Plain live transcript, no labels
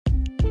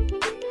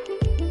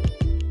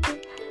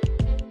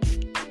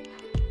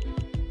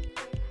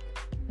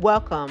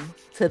Welcome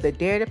to the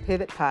Dare to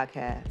Pivot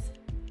podcast,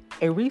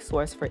 a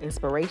resource for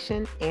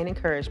inspiration and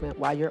encouragement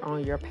while you're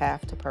on your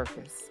path to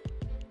purpose.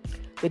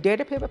 The Dare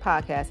to Pivot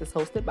podcast is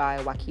hosted by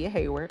Wakia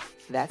Hayward,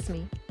 that's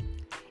me,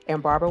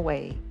 and Barbara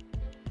Wade,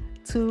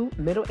 two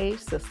middle-aged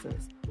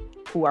sisters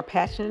who are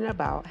passionate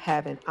about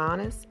having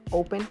honest,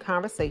 open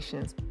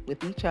conversations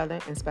with each other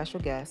and special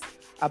guests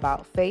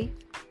about faith,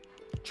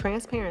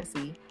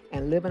 transparency,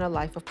 and living a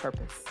life of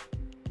purpose.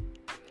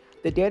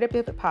 The Dare to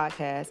Pivot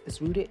podcast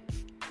is rooted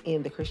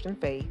in the Christian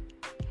faith,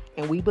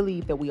 and we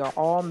believe that we are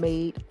all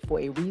made for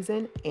a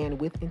reason and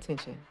with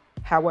intention.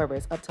 However,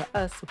 it's up to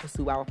us to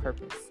pursue our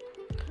purpose.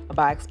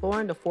 By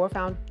exploring the four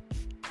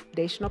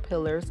foundational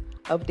pillars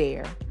of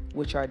DARE,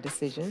 which are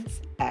decisions,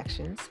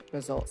 actions,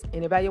 results,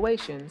 and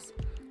evaluations,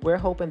 we're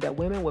hoping that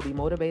women will be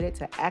motivated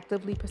to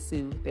actively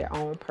pursue their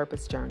own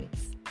purpose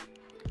journeys.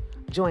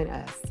 Join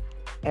us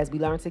as we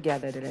learn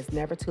together that it's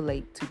never too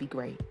late to be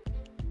great.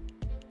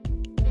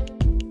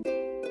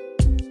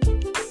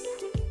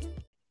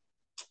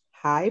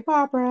 Hi,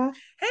 Barbara.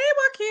 Hey,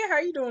 Wakia, how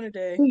are you doing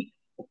today?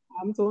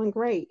 I'm doing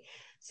great.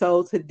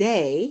 So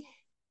today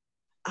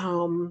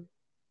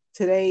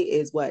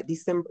is what?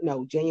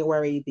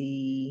 January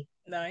the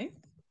 9th.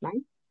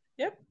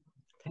 Yep.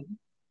 Okay.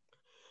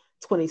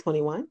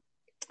 2021.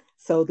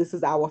 So this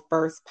is our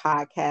first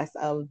podcast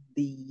of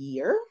the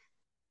year.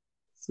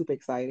 Super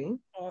exciting.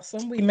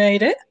 Awesome. We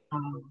made it.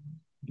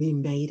 We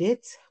made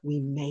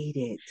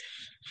it.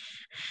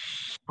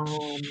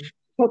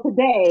 So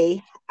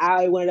today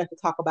I wanted us to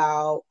talk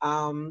about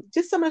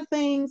just some of the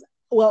things.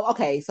 Well,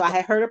 okay, so I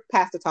had heard a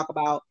pastor talk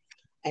about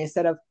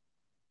instead of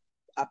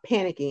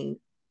panicking,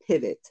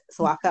 pivot.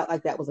 So I felt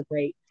like that was a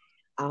great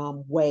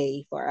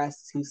way for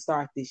us to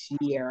start this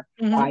year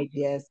by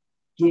just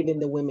giving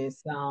the women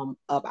some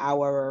of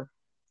our,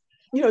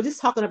 just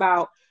talking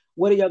about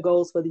what are your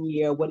goals for the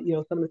year, what,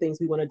 some of the things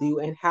we want to do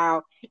and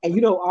how,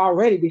 and,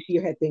 already this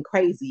year has been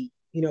crazy,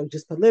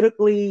 just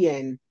politically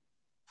and,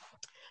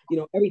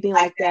 everything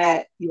like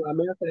that.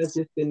 America has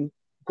just been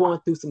going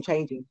through some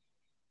changing.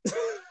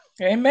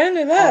 Amen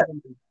to that.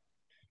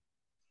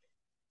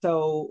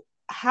 So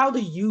how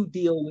do you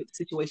deal with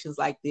situations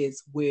like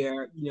this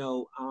where,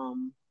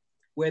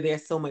 where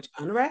there's so much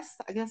unrest,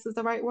 I guess is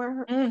the right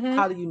word?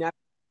 How do you navigate?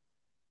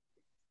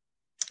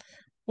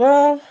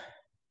 Well,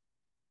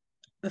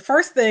 the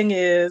first thing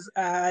is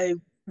I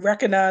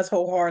recognize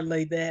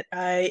wholeheartedly that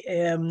I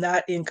am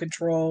not in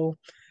control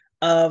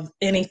of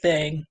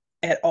anything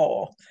at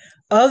all,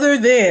 other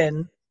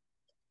than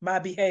my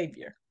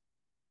behavior.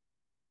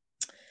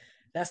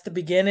 That's the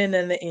beginning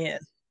and the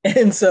end.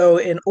 And so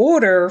in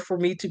order for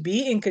me to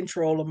be in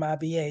control of my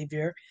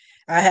behavior,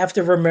 I have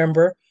to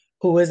remember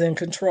who is in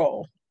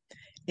control.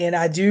 And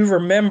I do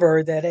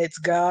remember that it's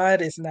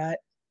God, it's not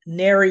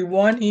nary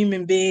one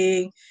human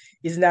being,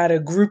 it's not a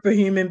group of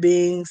human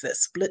beings that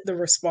split the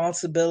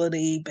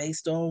responsibility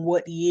based on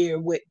what year,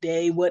 what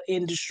day, what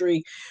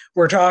industry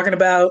we're talking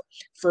about.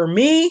 For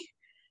me,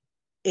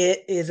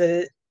 it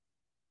is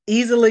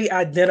easily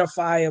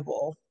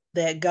identifiable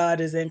that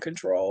God is in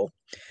control.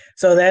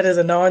 So that is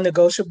a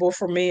non-negotiable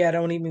for me. I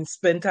don't even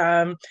spend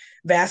time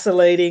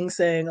vacillating,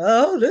 saying,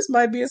 oh, this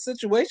might be a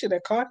situation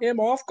that caught him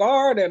off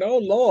guard, and oh,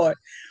 Lord,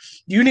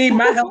 you need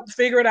my help to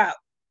figure it out.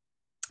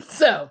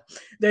 So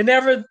there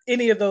never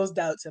any of those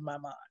doubts in my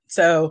mind.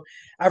 So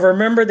I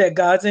remember that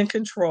God's in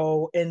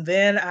control, and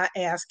then I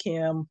ask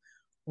him,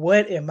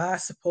 what am I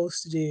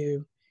supposed to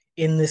do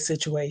in this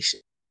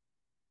situation?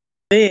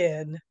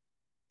 Then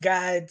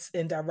guides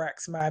and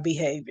directs my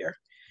behavior.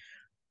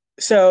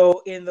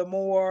 So in the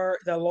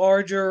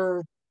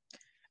larger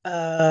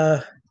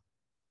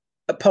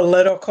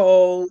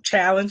political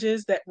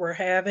challenges that we're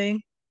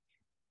having,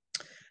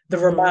 the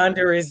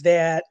reminder is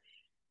that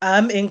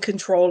I'm in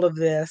control of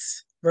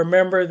this.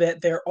 Remember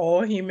that they're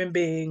all human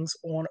beings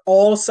on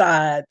all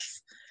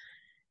sides.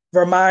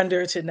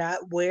 Reminder to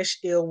not wish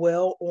ill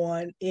will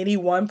on any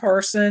one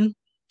person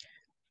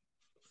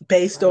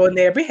based on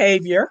their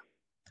behavior.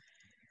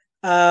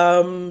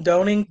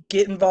 Don't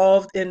get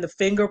involved in the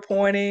finger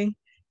pointing.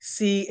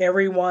 See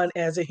everyone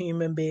as a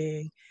human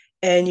being.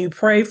 And you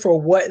pray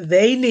for what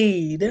they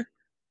need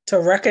to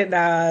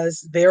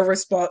recognize their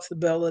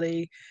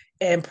responsibility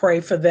and pray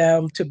for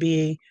them to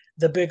be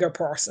the bigger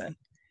person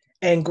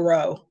and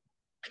grow.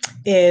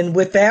 And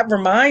with that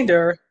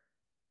reminder,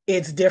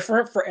 it's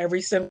different for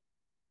every single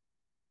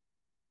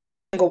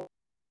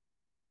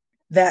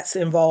that's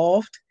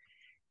involved.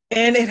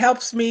 And it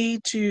helps me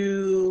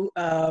to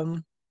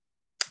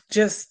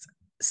just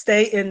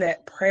stay in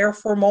that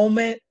prayerful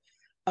moment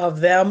of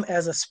them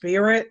as a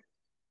spirit,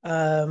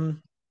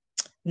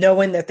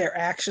 knowing that their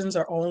actions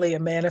are only a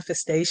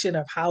manifestation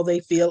of how they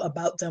feel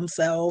about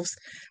themselves,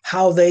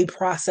 how they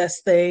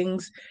process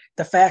things,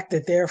 the fact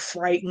that they're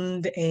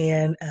frightened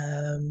and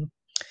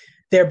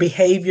their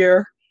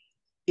behavior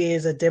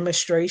is a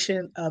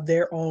demonstration of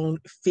their own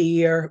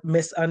fear,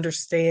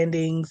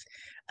 misunderstandings,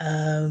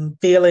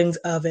 feelings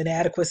of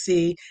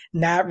inadequacy,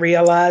 not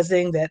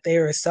realizing that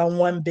there is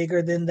someone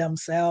bigger than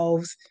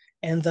themselves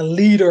and the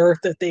leader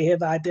that they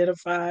have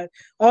identified.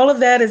 All of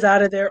that is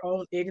out of their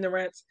own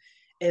ignorance.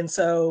 And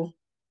so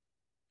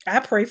I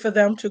pray for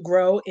them to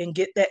grow and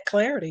get that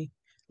clarity,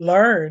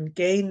 learn,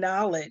 gain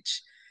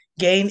knowledge,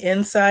 gain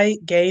insight,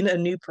 gain a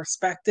new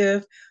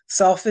perspective,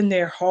 soften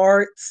their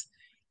hearts,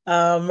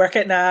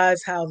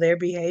 recognize how their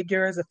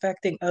behavior is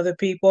affecting other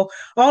people,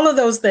 all of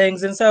those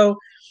things. And so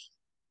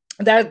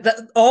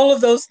that all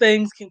of those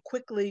things can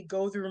quickly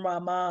go through my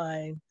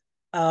mind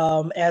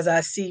as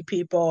I see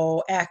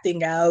people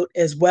acting out,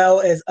 as well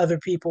as other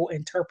people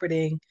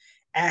interpreting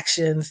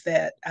actions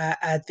that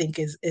I think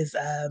is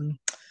a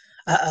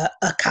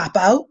cop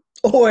out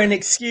or an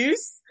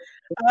excuse.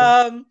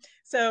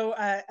 So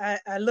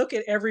I look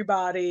at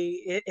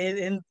everybody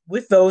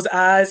with those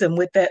eyes and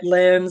with that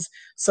lens,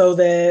 so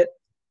that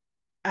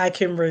I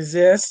can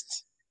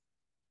resist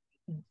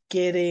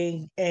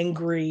getting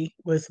angry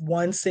with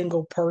one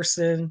single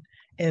person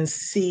and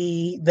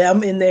see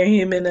them in their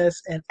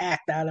humanness and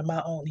act out of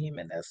my own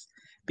humanness,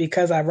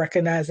 because I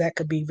recognize that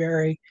could be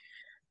very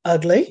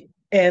ugly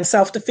and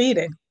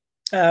self-defeating.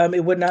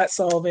 It would not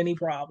solve any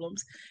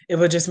problems. It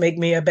would just make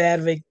me a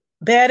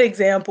bad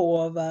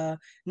example of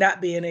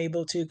not being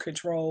able to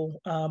control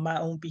my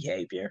own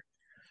behavior.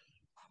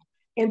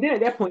 And then at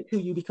that point too,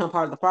 you become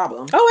part of the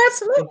problem. Oh,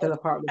 absolutely. Instead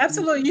of part of the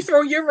Absolutely. solution. You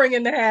throw your ring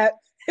in the hat.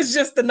 It's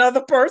just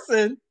another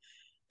person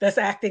that's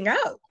acting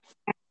out.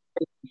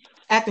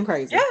 Acting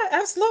crazy. Yeah,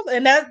 absolutely.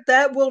 And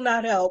that will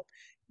not help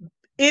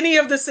any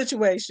of the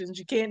situations.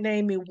 You can't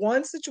name me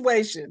one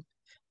situation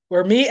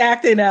where me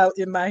acting out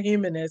in my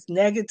humanness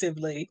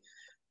negatively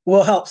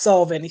will help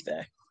solve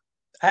anything.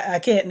 I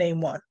can't name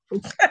one.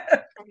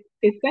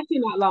 Especially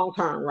not long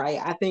term, right?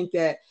 I think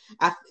that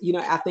I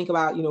think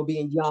about,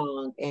 being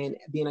young and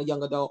being a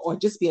young adult, or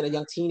just being a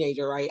young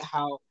teenager, right?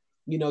 How,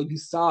 you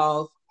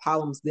solve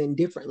problems then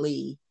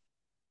differently.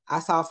 I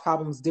solve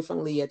problems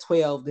differently at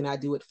 12 than I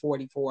do at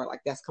 44. Like,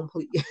 that's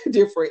completely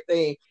different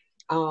thing.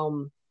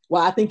 Well,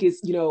 I think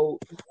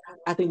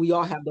I think we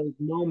all have those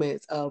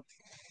moments of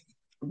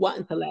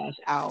wanting to lash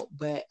out,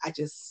 but I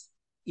just,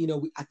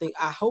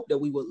 I hope that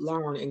we would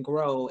learn and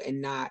grow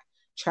and not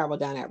travel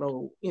down that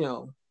road,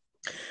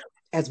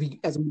 as we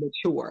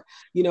mature.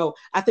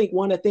 I think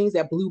one of the things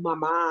that blew my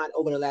mind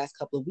over the last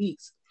couple of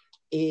weeks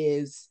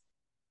is,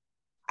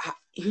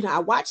 I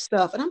watch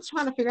stuff and I'm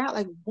trying to figure out,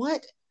 like,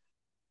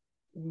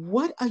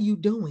 what are you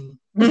doing?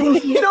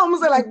 You know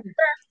what I'm saying?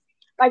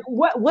 Like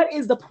what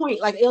is the point?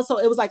 Like, it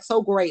was like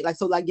so great. Like,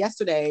 so like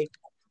yesterday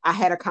I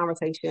had a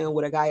conversation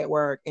with a guy at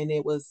work, and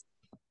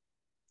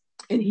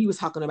he was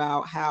talking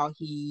about how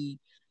he's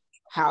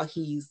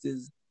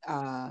this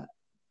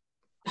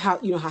how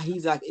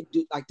he's like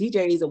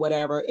DJs or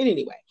whatever. And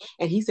anyway,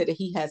 and he said that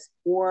he has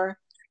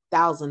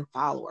 4,000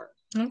 followers.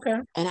 Okay.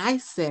 And I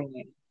said,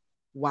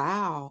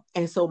 wow.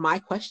 And so my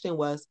question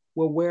was,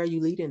 well, where are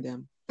you leading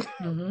them?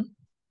 Mm-hmm.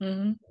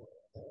 Mm-hmm.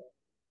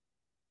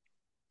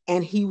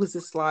 And he was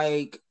just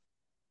like,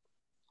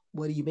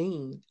 what do you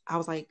mean? I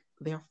was like,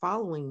 they're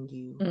following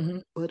you, mm-hmm.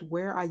 but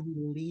where are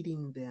you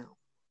leading them?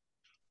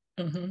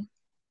 Mm-hmm.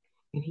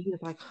 And he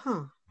was like,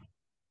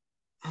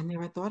 I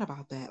never thought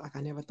about that. Like,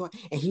 I never thought.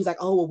 And he's like,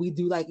 oh, well, we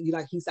do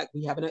he's like,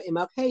 we having an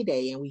MLK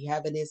Day, and we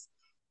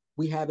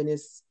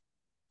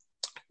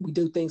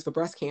do things for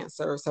breast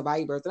cancer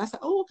survivors. And I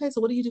said, oh, okay,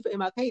 so what do you do for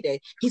MLK Day?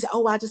 He said,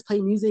 oh, I just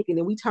play music and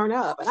then we turn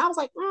up. And I was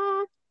like,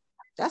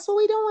 that's what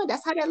we doing.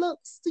 That's how that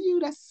looks to you.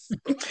 That's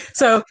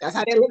how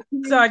that looks to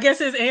you. So I guess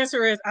his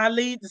answer is, I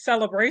lead the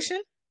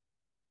celebration.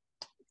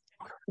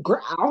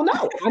 I don't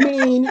know. I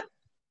mean,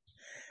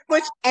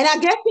 and I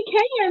guess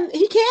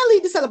he can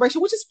lead the celebration,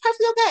 which is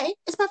perfectly okay.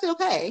 It's perfectly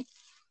okay.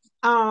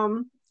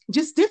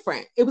 Just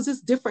different. It was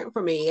just different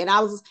for me. And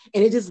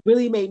it just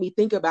really made me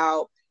think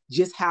about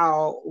just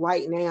how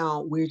right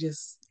now we're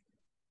just,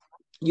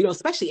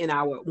 especially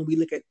when we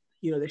look at,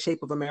 the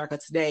shape of America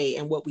today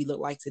and what we look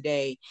like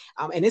today.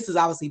 And this is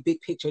obviously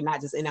big picture, not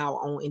just in our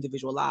own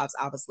individual lives,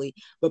 obviously,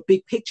 but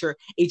big picture.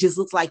 It just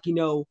looks like,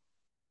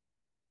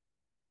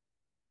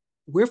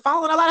 we're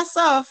following a lot of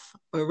stuff,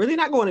 but really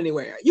not going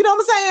anywhere. You know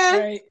what I'm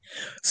saying? Right.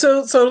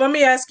 So let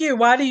me ask you,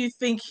 why do you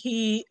think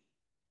he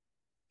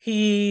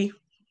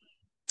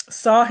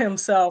saw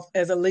himself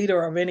as a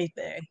leader of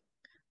anything?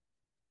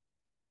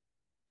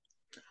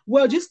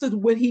 Well, I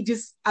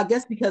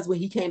guess because when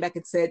he came back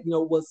and said,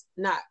 was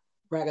not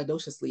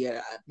braggadociously,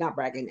 not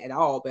bragging at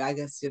all, but I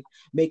guess just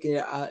making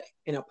it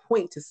in a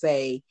point to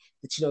say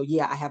that,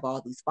 yeah, I have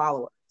all these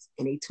followers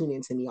and they tune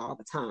into me all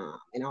the time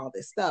and all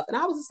this stuff. And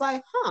I was just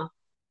like,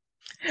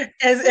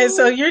 And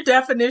so your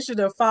definition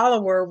of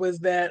follower was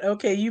that,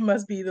 okay, you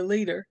must be the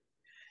leader.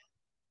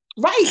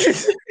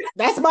 Right.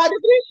 That's my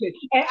definition.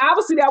 And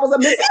obviously that was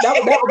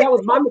that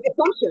was my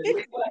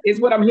assumption, is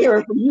what I'm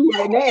hearing from you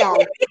right now,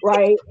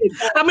 right?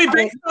 I mean, so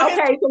you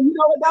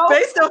know what though?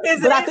 Based on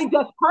his but I think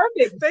that's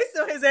perfect. Based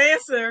on his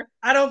answer,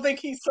 I don't think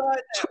he saw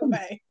it that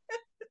way.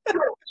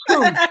 True.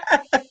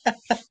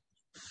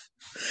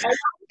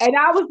 And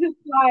I was just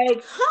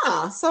like,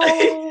 so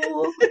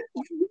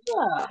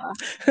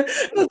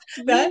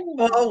yeah.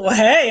 Well,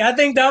 hey, I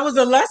think that was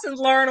a lesson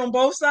learned on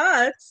both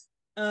sides.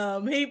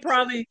 He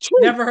probably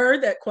True. never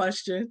heard that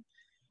question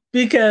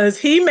because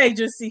he may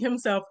just see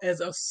himself as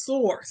a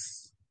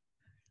source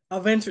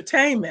of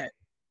entertainment.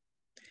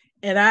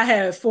 And I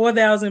have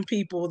 4,000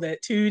 people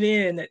that tune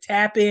in, that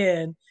tap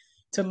in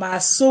to my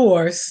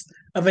source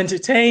of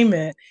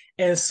entertainment.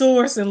 And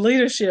source and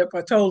leadership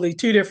are totally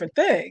two different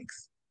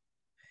things.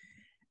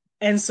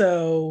 And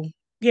so,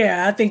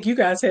 yeah, I think you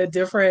guys had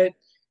different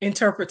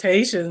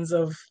interpretations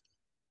of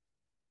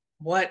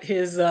what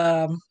his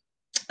uh,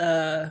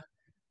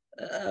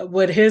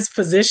 what his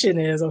position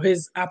is or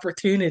his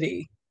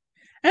opportunity.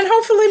 And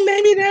hopefully,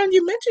 maybe now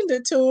you mentioned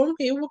it to him,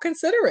 he will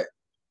consider it.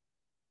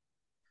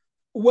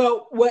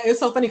 Well, it's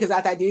so funny because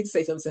after I did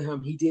say something to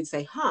him, he did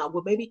say, "Huh?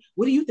 Well, maybe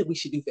what do you think we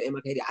should do for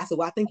MLK Day?" I said,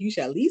 "Well, I think you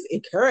should at least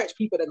encourage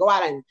people to go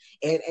out and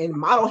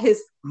model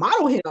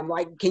him.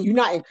 Like, can you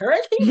not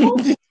encourage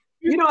people?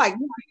 Like,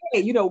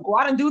 hey, go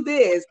out and do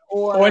this,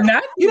 Or or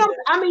not do this,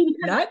 I mean,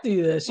 not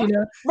do this, right,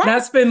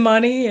 not spend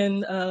money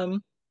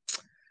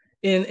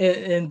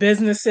in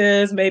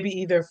businesses, maybe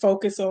either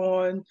focus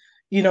on,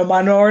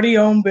 minority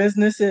owned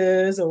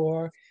businesses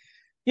or,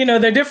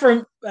 there are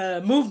different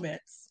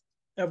movements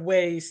of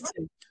ways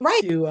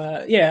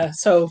right, yeah.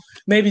 So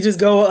maybe just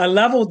go a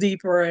level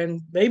deeper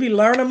and maybe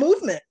learn a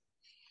movement.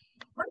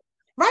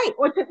 right."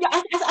 Or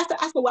I said,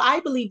 "Well, I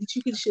believe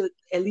that should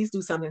at least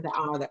do something to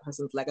honor that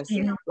person's legacy.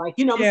 Mhm. Like,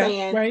 you know what I'm Yeah,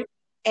 saying? right,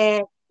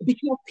 And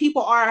because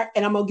people are,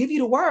 and I'm gonna give you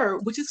the word,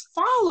 which is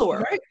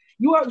follower. right.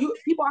 You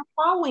people are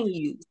following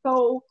you.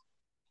 So,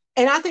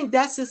 and I think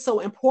that's just so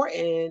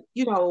important,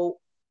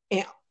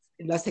 and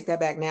let's take that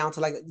back now to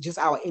like just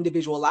our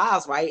individual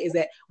lives, right? Is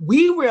that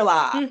we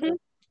realize Hmm.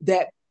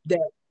 that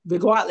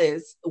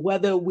regardless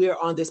whether we're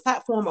on this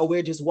platform or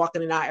we're just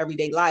walking in our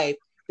everyday life,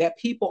 that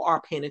people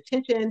are paying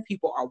attention,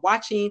 people are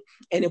watching,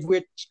 and if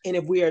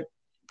we're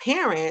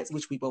parents,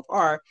 which we both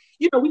are,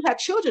 we have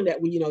children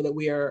that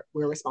we're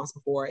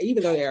responsible for.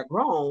 Even though they're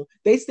grown,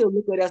 they still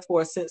look at us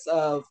for a sense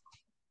of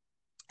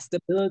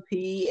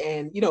stability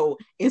and Hmm.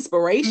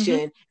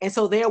 inspiration, and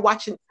so they're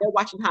watching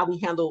how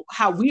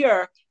we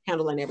are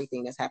handling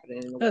everything that's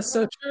happening in the That's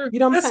world. so true. You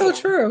know what I'm That's so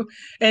saying? true.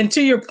 And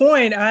to your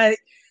point,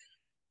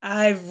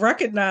 I've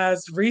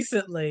recognized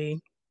recently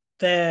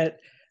that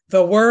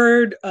the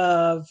word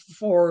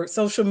for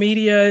social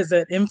media is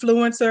an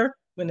influencer.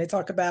 When they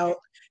talk about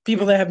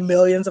people that have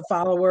millions of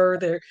followers,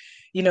 they're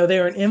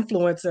an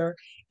influencer.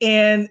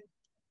 And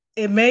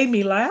it made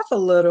me laugh a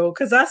little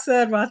because I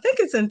said, well, I think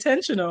it's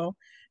intentional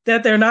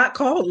that they're not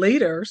called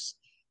leaders.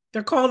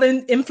 They're called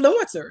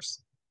influencers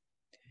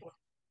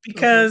Mm-hmm.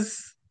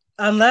 because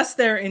unless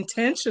they're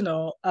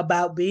intentional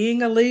about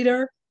being a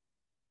leader,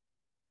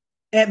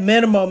 at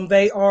minimum,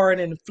 they are an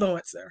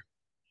influencer.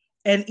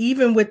 And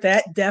even with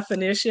that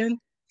definition,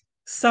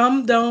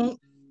 some don't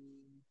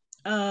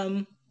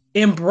um,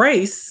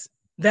 embrace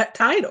that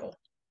title.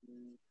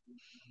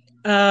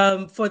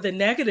 For the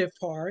negative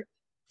part,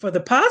 for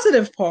the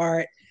positive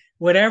part,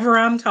 whatever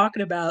I'm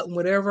talking about and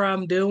whatever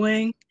I'm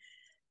doing,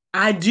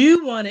 I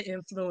do want to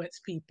influence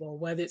people,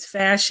 whether it's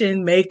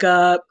fashion,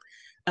 makeup,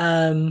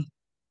 um,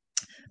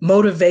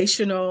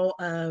 motivational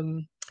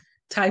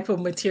type of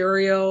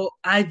material.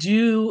 I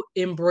do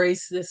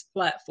embrace this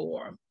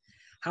platform.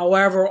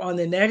 However, on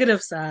the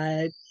negative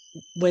side,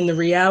 when the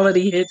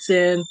reality hits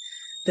in,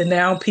 then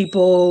now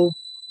people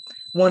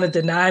want to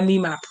deny me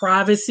my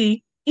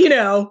privacy,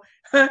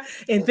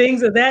 and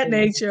things of that Mm-hmm.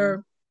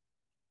 nature.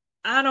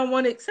 I don't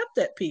want to accept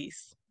that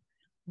piece.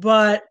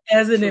 But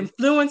as an True.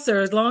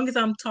 influencer, as long as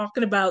I'm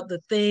talking about the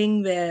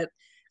thing that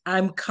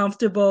I'm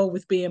comfortable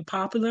with being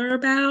popular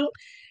about,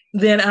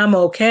 then I'm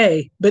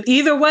okay. But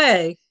either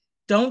way,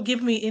 don't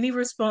give me any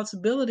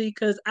responsibility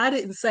because I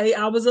didn't say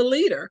I was a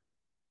leader.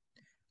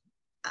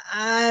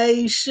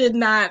 I should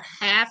not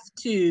have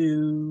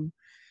to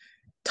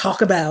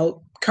talk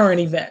about current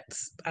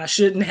events. I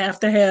shouldn't have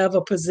to have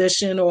a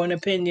position or an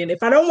opinion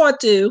if I don't want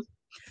to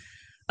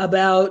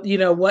about,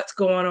 what's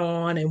going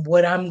on and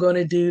what I'm going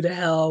to do to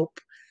help.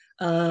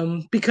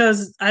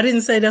 Because I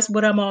didn't say that's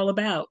what I'm all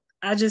about.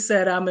 I just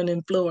said I'm an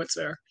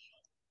influencer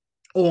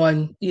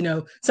on,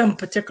 some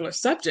particular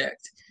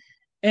subject.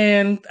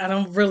 And I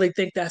don't really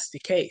think that's the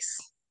case.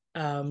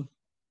 Um,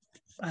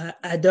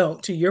 I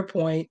don't. To your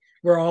point,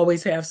 we'll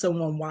always have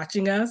someone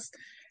watching us.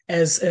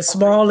 As Agree.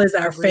 small as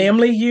I our agree.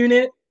 family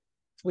unit,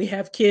 we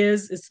have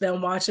kids. It's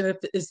them watching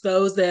it. It's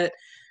those that,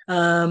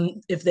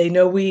 if they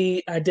know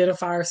we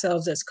identify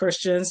ourselves as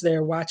Christians,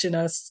 they're watching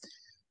us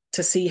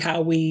to see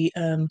how we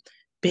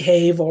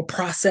behave or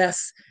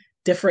process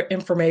different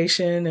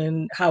information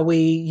and how we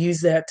use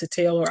that to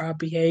tailor our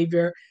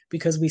behavior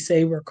because we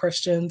say we're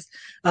Christians.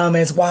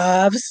 As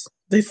wives,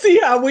 they see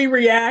how we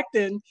react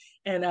and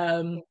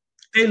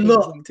they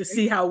look to Exactly.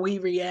 see how we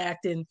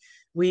react and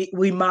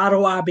we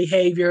model our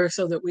behavior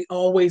so that we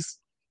always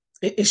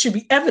it should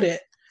be evident,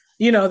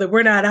 that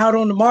we're not out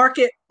on the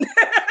market,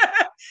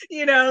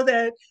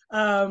 that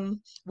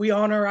we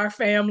honor our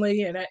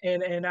family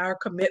and our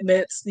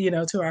commitments,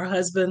 to our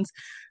husbands.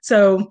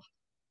 So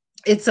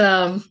it's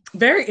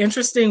very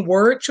interesting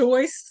word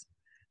choice.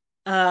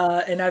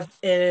 And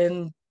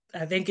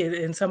I think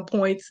in some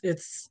points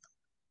it's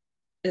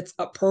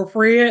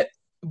appropriate,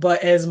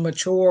 but as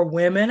mature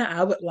women,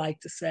 I would like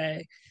to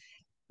say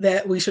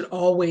that we should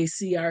always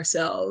see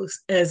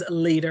ourselves as a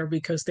leader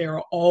because there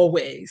are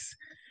always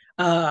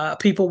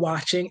people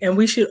watching, and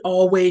we should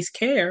always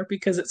care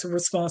because it's a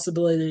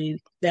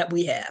responsibility that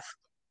we have.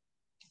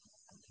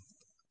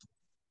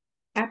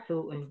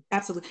 Absolutely.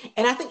 Absolutely.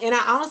 And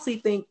I honestly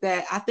think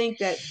that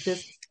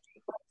this,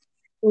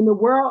 in the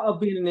world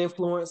of being an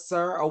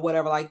influencer or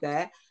whatever like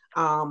that,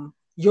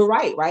 you're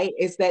right, right?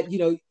 It's that,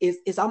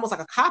 it's almost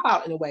like a cop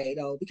out in a way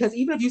though, because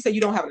even if you say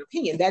you don't have an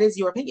opinion, that is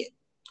your opinion.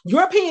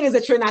 Your opinion is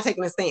that you're not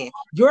taking a stand.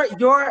 Your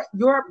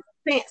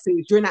stance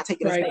is you're not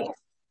taking a Right. stand.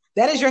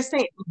 That is your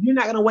stance. You're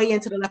not going to weigh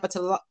into the left or to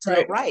the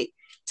Right. right.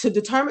 To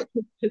determine,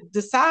 to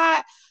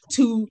decide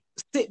to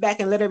sit back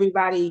and let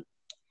everybody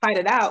fight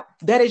it out.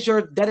 That is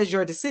your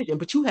decision.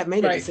 But you have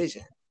made a Right.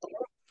 decision,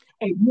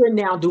 and you're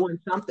now doing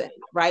something,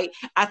 right?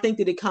 I think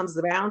that it comes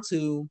down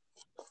to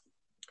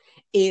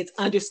is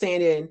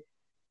understanding,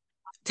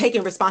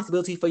 taking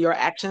responsibility for your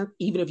actions,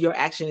 even if your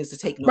action is to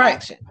take no Right.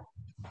 action.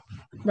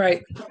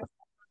 Right.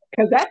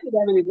 Because that's what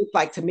that really looks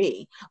like to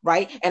me,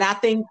 right? And I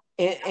think,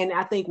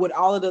 with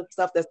all of the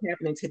stuff that's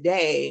happening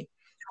today,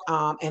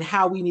 and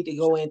how we need to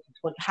go into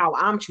how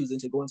I'm choosing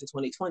to go into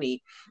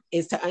 2020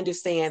 is to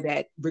understand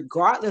that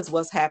regardless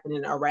what's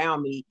happening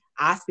around me,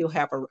 I still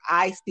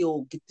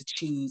get to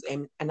choose,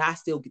 and I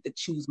still get to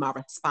choose my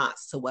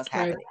response to what's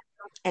Right. happening.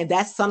 And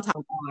that's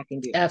sometimes all I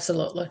can do.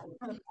 Absolutely.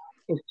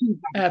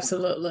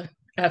 Absolutely.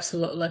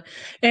 Absolutely.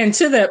 And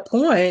to that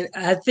point,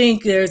 I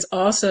think there's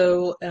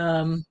also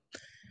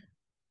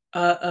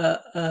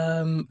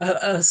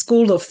a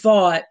school of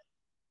thought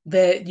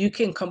that you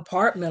can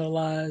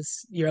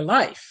compartmentalize your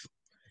life.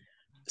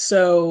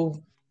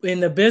 So in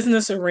the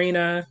business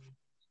arena,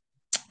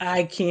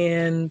 I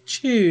can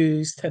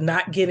choose to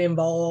not get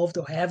involved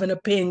or have an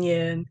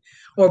opinion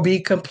or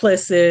be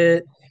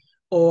complicit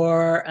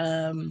or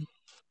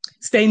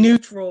stay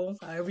neutral,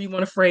 however you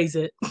want to phrase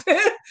it,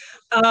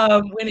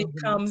 when it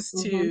comes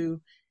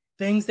to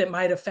things that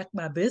might affect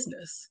my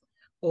business.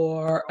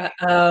 Or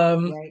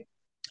right.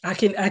 I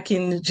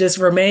can just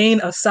remain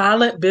a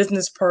silent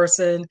business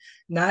person,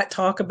 not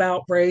talk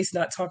about race,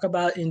 not talk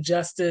about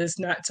injustice,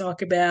 not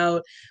talk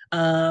about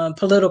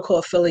political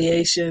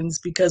affiliations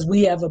because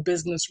we have a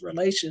business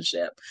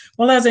relationship.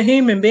 Well, as a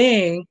human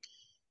being,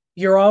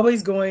 you're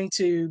always going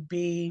to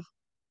be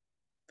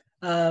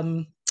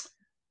um,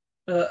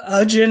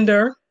 a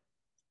gender,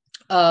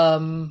 a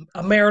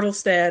marital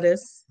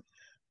status,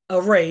 a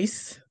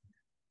race,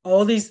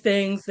 all these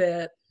things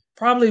that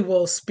probably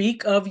will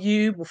speak of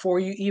you before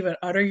you even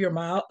utter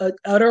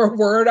a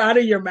word out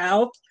of your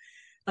mouth.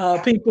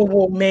 People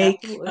will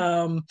make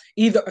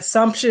either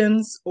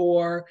assumptions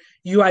or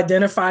you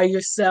identify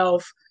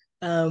yourself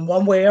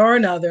one way or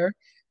another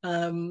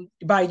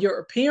by your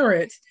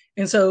appearance.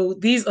 And so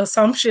these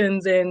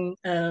assumptions and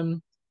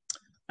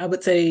I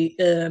would say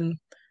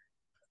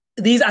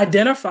these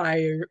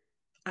identifiers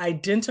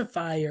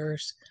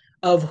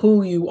of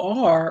who you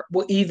are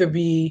will either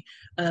be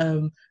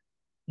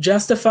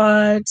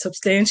justified,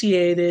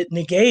 substantiated,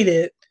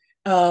 negated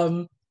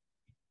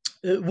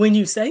when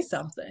you say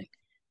something.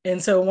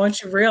 And so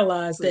once you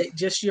realize that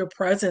just your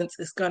presence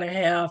is going to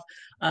have,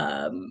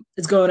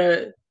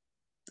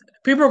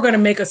 people are going to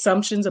make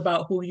assumptions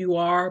about who you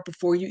are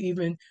before you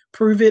even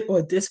prove it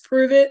or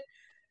disprove it,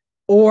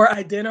 or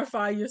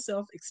identify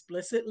yourself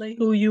explicitly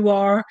who you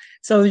are.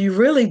 So you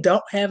really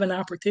don't have an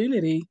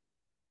opportunity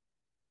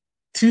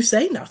to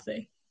say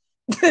nothing.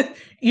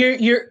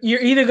 you're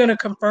either going to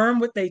confirm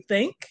what they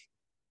think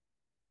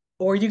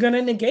or you're going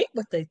to negate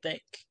what they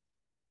think.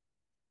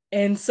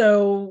 And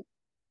so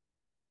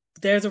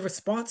there's a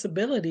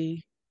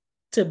responsibility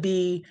to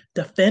be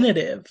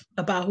definitive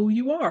about who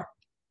you are,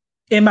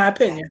 in my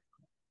opinion.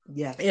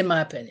 Yes. In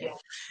my opinion.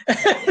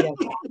 Yes.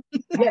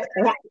 Yes.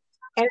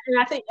 And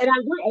I think, and I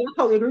agree, and I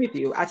totally agree with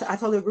you. I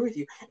totally agree with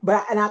you.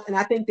 But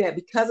I think that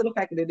because of the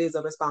fact that it is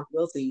a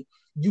responsibility,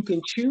 you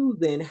can choose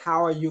then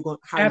how you're going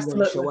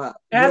to show up,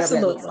 whatever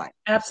that looks like.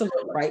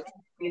 Absolutely. Right.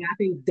 And I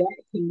think that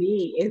to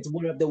me is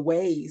one of the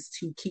ways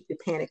to keep the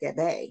panic at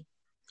bay.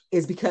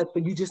 Is because for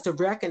you just to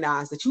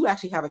recognize that you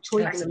actually have a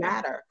choice in the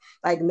matter.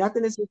 Like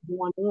nothing is just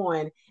going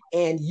on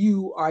and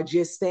you are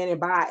just standing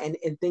by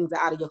and things are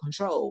out of your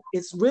control.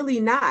 It's really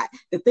not.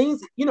 The things,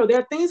 there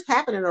are things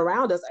happening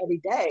around us every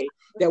day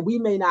that we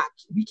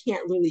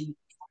can't really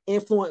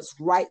influence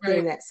right then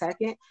in that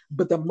second.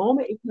 But the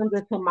moment it comes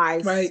into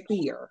my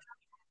sphere,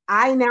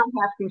 I now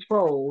have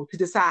control to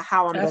decide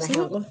how I'm going to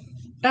handle it.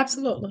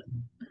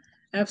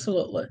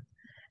 Absolutely.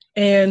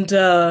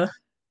 And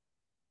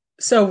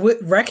so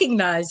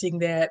recognizing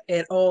that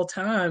at all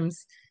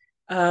times,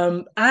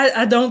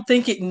 I don't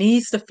think it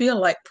needs to feel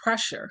like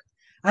pressure.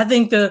 I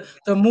think the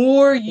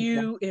more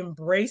you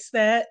embrace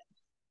that,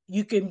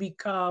 you can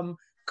become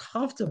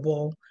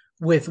comfortable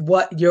with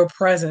what your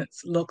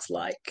presence looks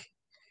like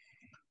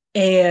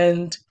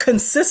and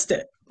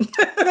consistent.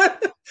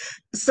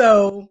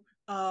 So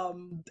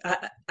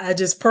I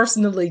just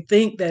personally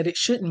think that it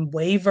shouldn't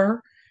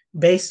waver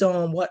based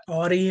on what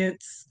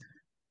audience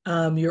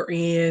you're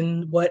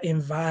in, what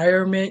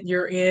environment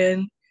you're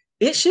in.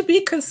 It should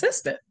be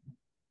consistent.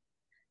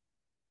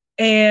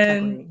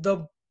 And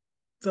Agree.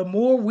 the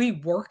more we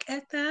work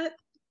at that,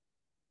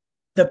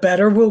 the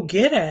better we'll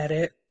get at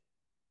it.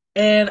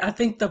 And I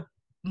think the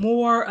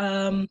more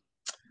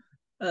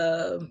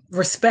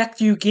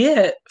respect you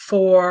get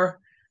for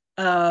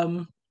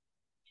um,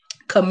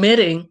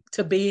 committing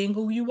to being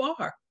who you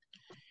are.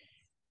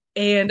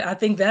 And I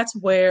think that's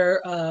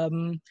where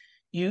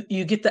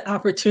you get the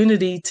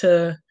opportunity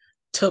to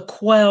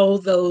quell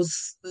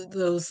those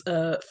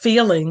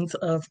feelings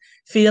of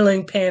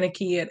feeling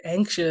panicky and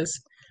anxious.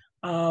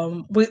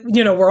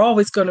 We're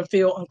always going to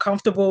feel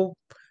uncomfortable.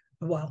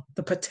 Well,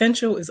 the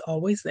potential is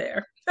always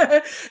there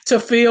to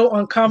feel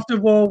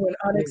uncomfortable when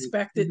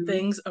unexpected Mm-hmm.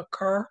 things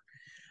occur.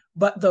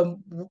 But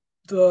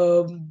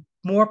the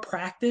more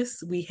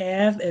practice we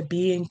have at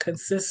being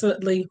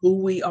consistently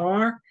who we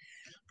are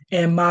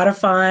and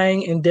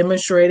modifying and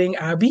demonstrating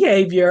our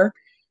behavior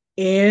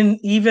in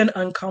even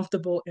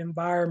uncomfortable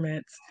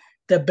environments,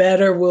 the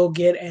better we'll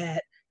get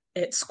at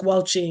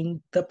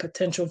squelching the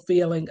potential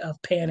feeling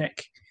of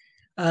panic.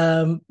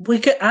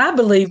 I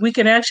believe we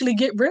can actually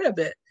get rid of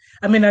it.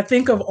 I mean, I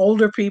think of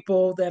older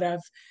people that I've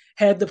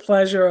had the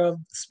pleasure of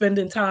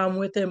spending time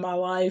with in my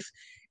life,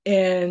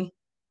 and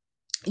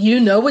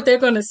you know what they're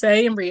going to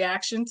say in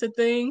reaction to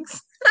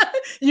things.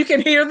 You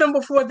can hear them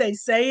before they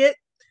say it.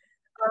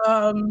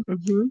 Um,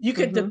 Mm-hmm. you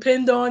could Mm-hmm.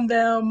 depend on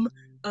them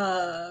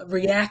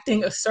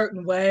reacting a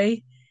certain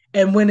way.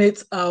 And when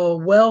it's a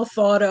well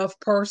thought of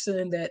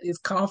person that is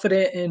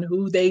confident in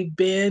who they've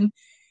been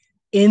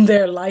in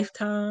their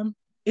lifetime,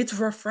 it's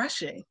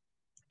refreshing.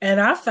 And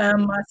I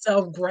found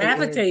myself It is.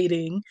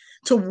 gravitating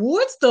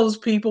towards those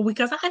people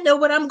because I know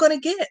what I'm going to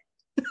get.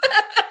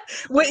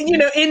 When, in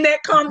that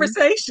Mm-hmm.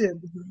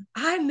 conversation, Mm-hmm.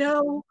 I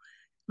know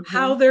Mm-hmm.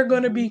 how they're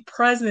going to Mm-hmm. be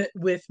present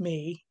with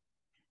me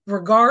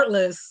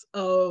regardless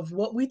of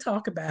what we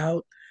talk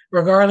about,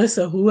 regardless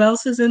of who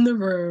else is in the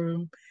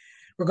room,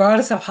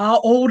 regardless of how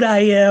old I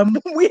am,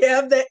 we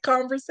have that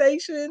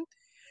conversation.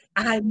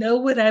 I know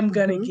what I'm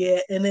going to Mm-hmm.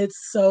 get, and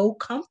it's so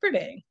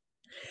comforting.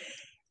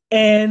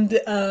 And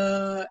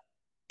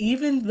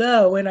even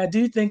though, and I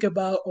do think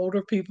about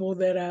older people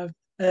that I've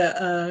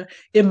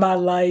in my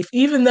life,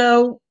 even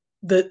though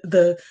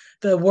the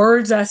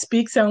words I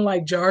speak sound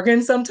like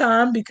jargon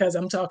sometimes because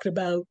I'm talking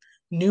about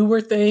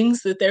newer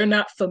things that they're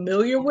not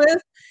familiar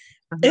with,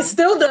 it Uh-huh.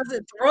 still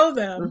doesn't throw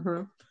them.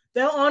 Mm-hmm.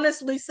 They'll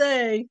honestly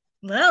say,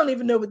 I don't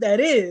even know what that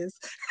is.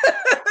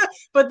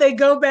 But they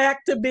go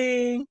back to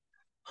being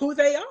who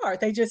they are.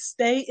 They just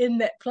stay in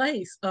that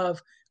place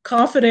of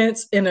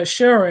confidence and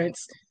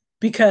assurance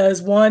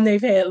because one,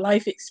 they've had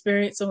life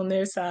experience on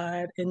their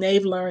side and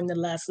they've learned the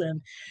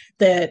lesson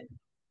that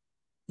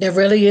there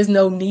really is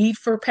no need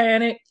for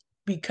panic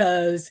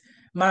because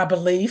my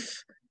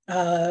belief,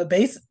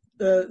 base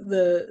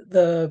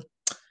the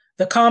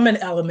common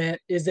element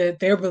is that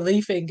their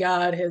belief in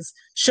God has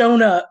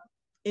shown up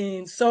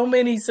in so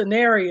many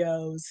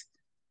scenarios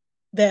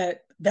that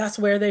that's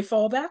where they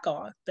fall back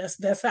on.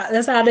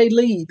 That's how they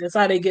lead. That's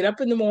how they get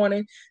up in the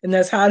morning, and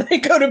that's how they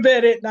go to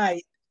bed at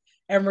night.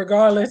 And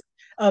regardless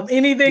of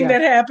anything Yeah.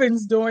 that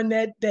happens during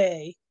that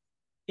day,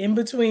 in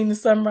between the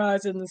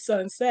sunrise and the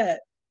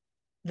sunset,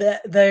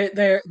 that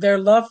their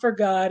love for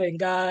God and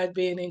God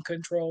being in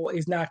control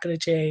is not going to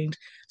change.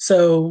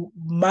 So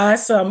my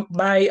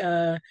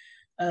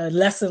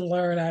lesson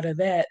learned out of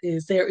that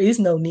is there is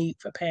no need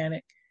for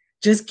panic.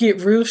 Just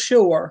get real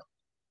sure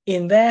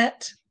in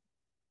that,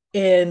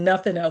 and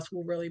nothing else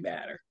will really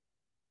matter.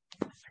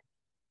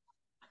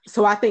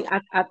 So I think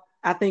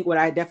what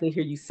I definitely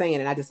hear you saying,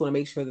 and I just want to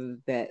make sure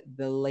that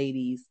the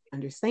ladies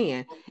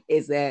understand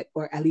is that,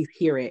 or at least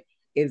hear it,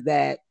 is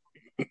that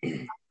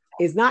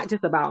it's not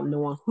just about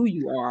knowing who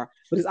you are,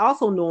 but it's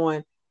also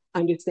knowing,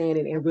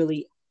 understanding, and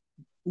really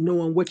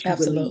knowing what you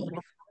believe, Absolutely.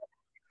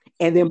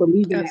 and then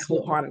believing that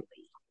Absolutely. wholeheartedly,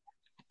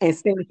 and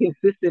staying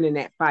consistent in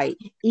that fight,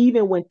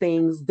 even when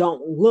things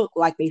don't look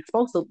like they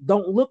supposed to,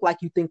 don't look like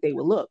you think they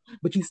will look,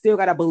 but you still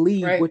got to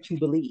believe Right. what you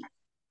believe.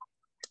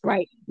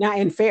 Right. Now,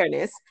 in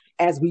fairness,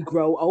 as we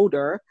grow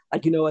older,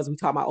 like, as we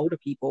talk about older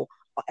people,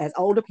 as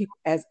older people,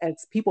 as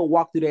people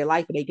walk through their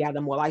life and they gather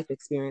more life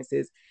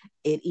experiences,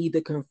 it either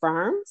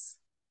confirms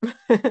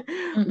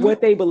Mm-hmm.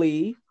 what they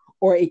believe,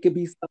 or it could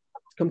be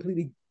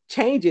completely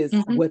changes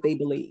Mm-hmm. what they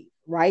believe,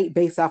 right?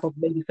 Based off of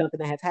maybe something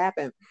that has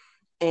happened.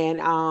 And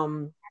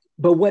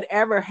but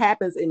whatever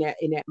happens in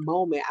that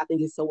moment, I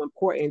think it's so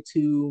important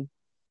to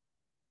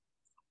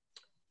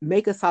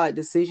make a solid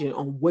decision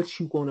on what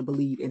you're going to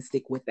believe and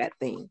stick with that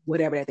thing,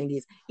 whatever that thing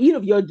is.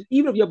 Even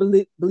if your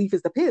belief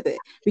is the pivot,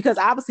 because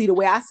obviously the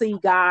way I see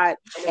God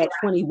at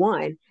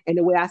 21 and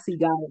the way I see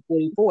God at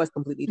 44 is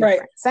completely Right.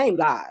 different. Same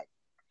God.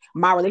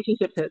 My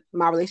relationship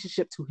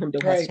to him though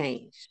has Right.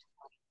 changed.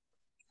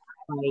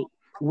 Right.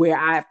 Where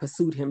I have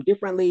pursued him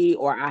differently,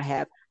 or I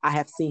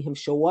have seen him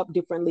show up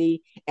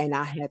differently, and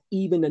I have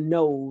even the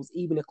no's,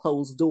 even the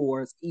closed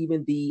doors,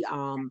 even the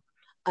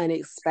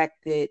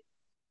unexpected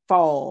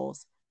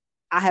falls.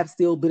 I have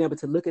still been able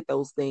to look at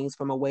those things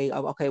from a way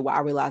of, okay, well, I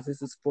realize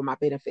this is for my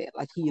benefit.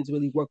 Like he is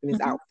really working this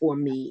Mm-hmm. out for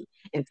me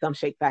in some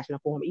shape, fashion, or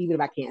form, even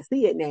if I can't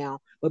see it now.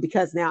 But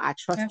because now I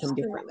trust him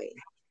Absolutely. differently.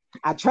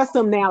 I trust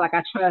him now. Like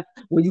I trust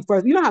when you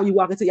first, you know how you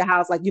walk into your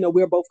house, like,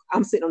 we're both,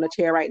 I'm sitting on a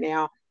chair right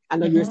now. I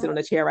know you're Mm-hmm. sitting on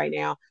a chair right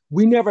now.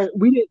 We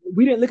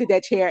didn't look at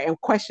that chair and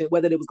question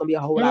whether there was going to be a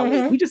whole lot of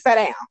weight. Mm-hmm. We just sat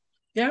down,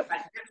 Yep.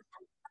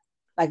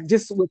 like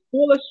just with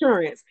full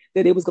assurance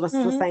that it was going to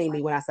Mm-hmm. sustain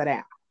me when I sat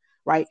down.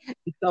 Right.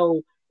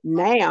 So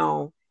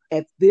now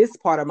at this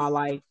part of my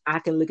life, I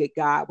can look at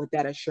God with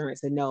that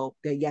assurance and know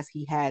that yes,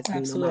 he has me no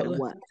matter Absolutely.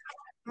 what.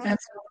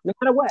 Absolutely. No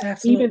matter what, even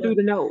Absolutely. through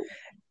the no.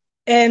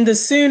 And the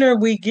sooner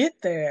we get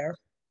there,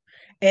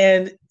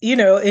 and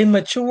in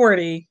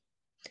maturity,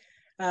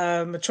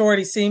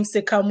 maturity seems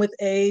to come with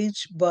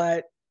age,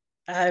 but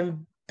I've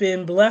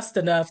been blessed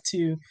enough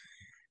to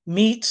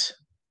meet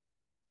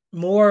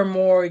more and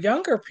more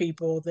younger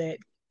people that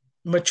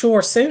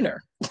mature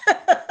sooner.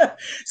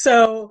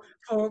 So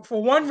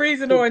for one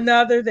reason or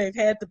another, they've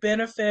had the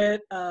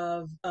benefit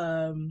of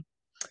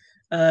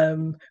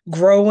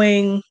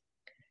growing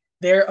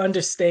their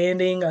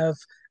understanding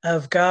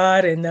of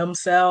God and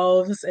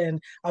themselves. And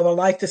I would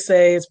like to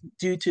say it's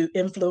due to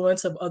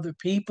influence of other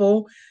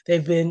people.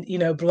 They've been,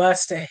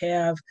 blessed to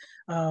have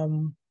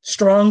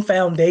strong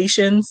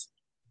foundations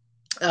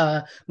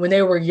when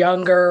they were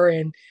younger,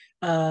 and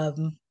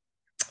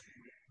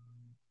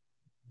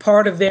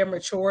part of their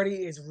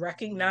maturity is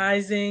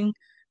recognizing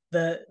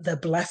the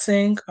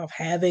blessing of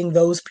having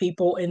those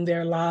people in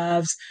their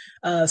lives,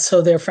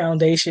 so their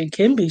foundation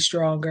can be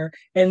stronger,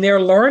 and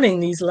they're learning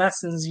these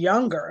lessons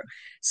younger,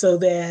 so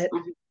that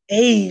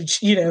age,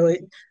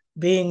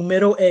 being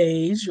middle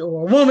age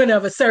or a woman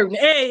of a certain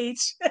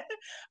age,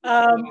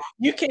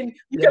 you can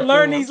Yes,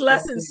 learn ma'am. these Yes,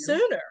 lessons ma'am.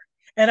 sooner.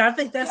 And I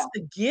think that's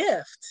Yeah. the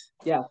gift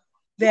Yeah.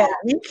 that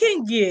we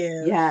can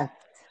give Yes.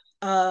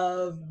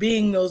 of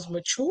being those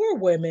mature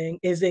women,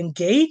 is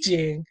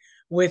engaging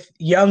with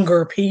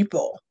younger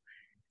people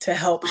to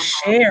help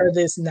share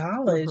this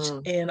knowledge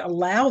Mm-hmm. and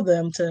allow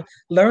them to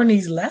learn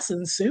these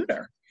lessons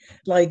sooner.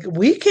 Like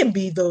we can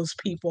be those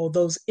people,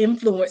 those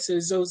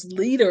influencers, those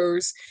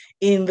leaders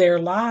in their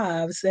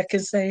lives that can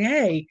say,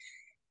 hey,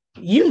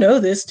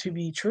 this to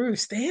be true.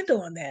 Stand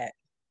on that.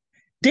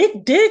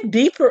 Dig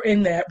deeper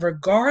in that,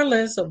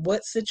 regardless of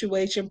what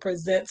situation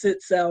presents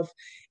itself.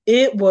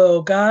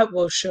 God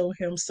will show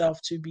himself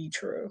to be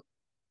true.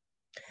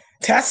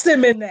 Test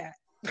him in that,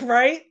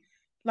 right?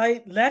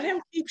 Like, let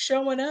him keep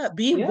showing up.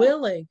 Be Yeah.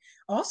 willing.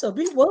 Also,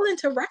 be willing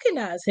to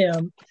recognize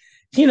him.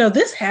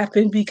 This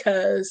happened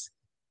because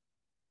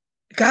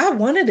God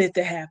wanted it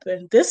to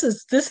happen. This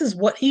is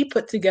what he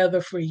put together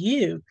for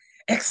you.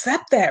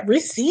 Accept that.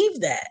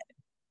 Receive that.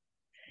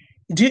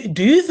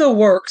 Do the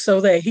work so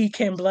that he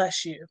can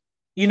bless you.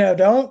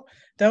 Don't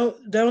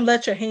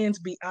let your hands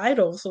be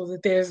idle so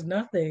that there's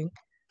nothing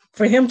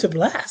for him to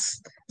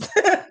bless.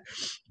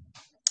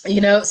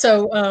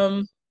 So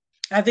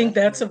I think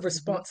that's a Mm-hmm.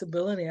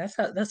 responsibility.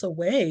 That's a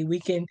way we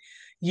can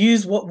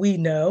use what we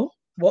know,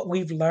 what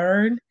we've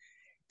learned,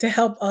 to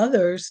help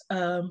others,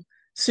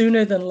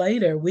 sooner than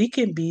later. We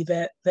can be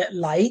that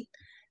light,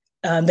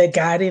 that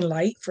guiding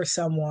light for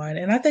someone,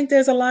 and I think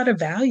there's a lot of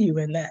value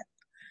in that.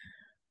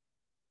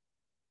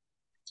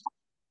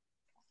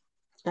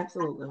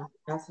 Absolutely.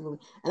 Absolutely.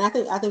 And I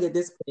think at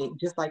this point,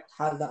 just like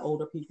how the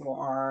older people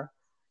are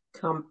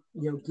come,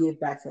 give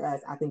back to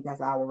us, I think that's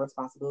our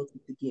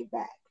responsibility to give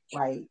back,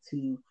 right?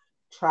 To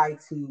try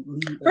to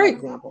lead by Right,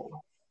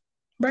 example.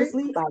 right. Just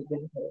lead by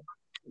example.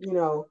 You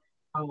know,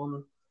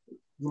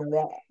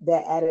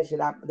 that adage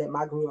that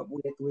I grew up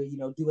with, where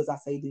do as I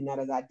say, do not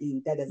as I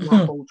do. That does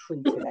not hold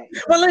true today.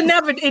 Well, it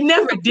never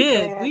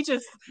did. And We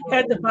just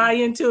had to buy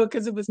into it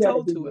because it was yeah,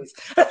 told to us.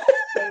 say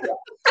that,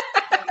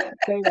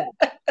 say that,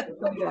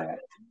 say that.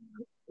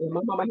 And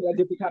my mama had a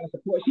different kind of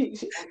support.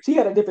 She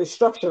had a different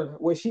structure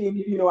where she didn't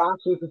give you no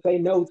options to say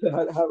no to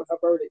her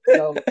verdict.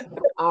 So,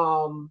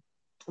 um,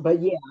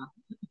 but yeah,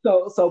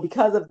 so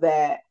because of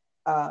that,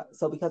 I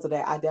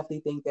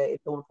definitely think that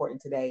it's so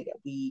important today that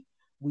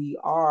we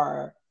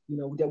are,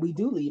 that we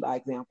do lead by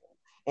example.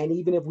 And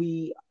even if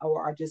we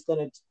are just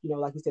gonna,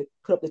 like you said,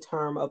 put up the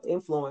term of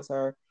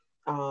influencer,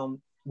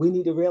 we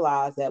need to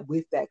realize that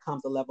with that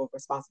comes a level of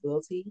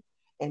responsibility.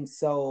 And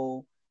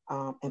so,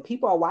 and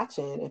people are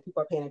watching and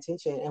people are paying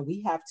attention, and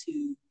we have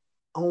to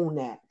own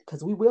that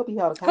because we will be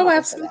held Oh, accountable for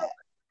absolutely. that.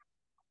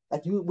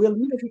 Like we're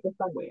leading people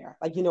somewhere.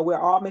 Like, we're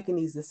all making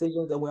these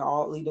decisions and we're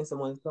all leading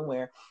someone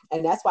somewhere.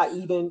 And that's why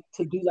even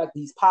to do like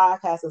these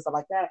podcasts and stuff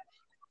like that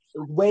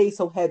is way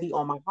so heavy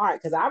on my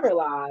heart. Because I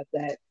realize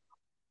that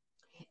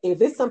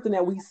if it's something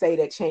that we say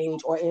that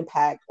change or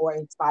impact or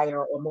inspire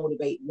or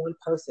motivate one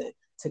person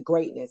to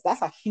greatness,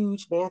 that's a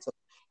huge mantle.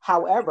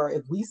 However,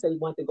 if we say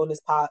one thing on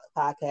this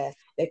podcast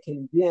that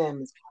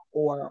condemns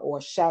or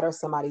shatter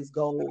somebody's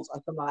goals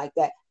or something like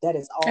that, that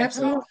is also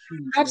Absolutely. a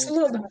huge mantle.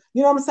 Absolutely.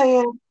 You know what I'm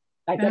saying?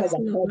 Like that is a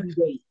Absolutely. heavy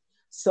weight.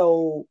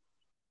 So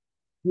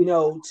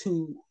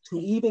to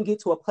even get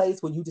to a place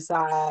where we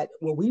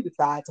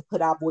decide to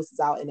put our voices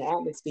out in the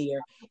atmosphere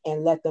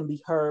and let them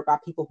be heard by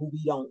people who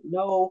we don't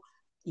know,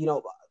 you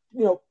know,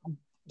 you know,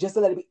 just to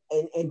let it be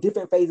in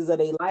different phases of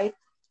their life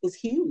is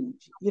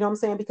huge. You know what I'm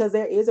saying? Because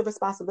there is a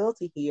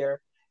responsibility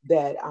here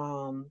that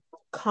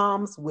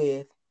comes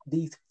with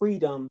these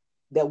freedoms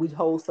that we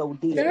hold so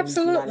dear in these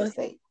United Absolutely.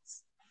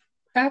 States.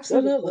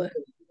 Absolutely.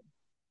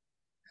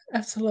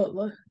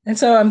 Absolutely. And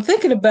so I'm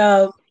thinking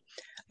about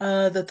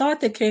the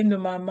thought that came to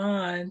my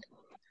mind.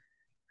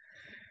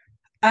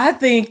 I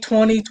think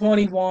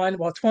 2021,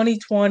 well,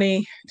 2020,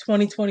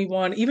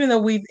 2021, even though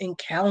we've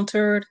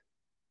encountered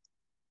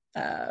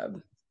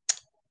um,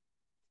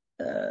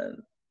 uh,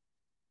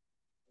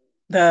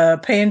 the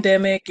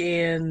pandemic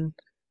and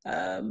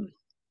um,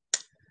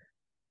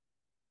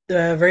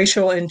 the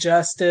racial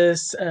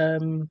injustice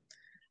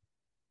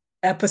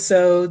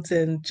episodes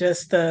and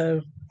just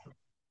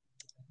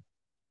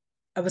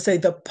I would say,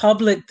 the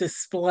public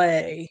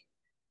display,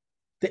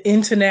 the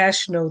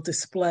international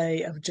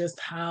display of just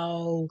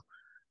how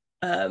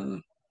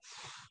um,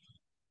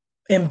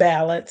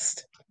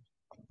 imbalanced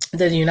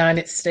the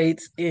United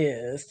States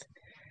is.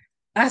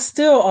 I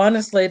still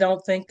honestly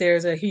don't think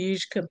there's a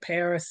huge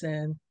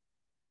comparison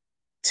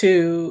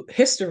to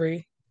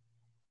history,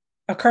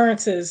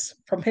 occurrences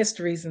from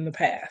histories in the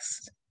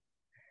past.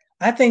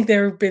 I think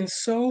there have been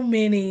so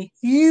many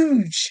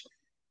huge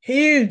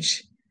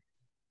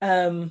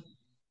um,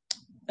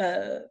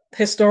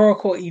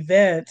 historical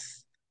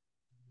events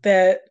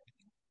that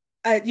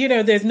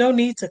there's no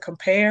need to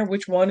compare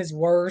which one is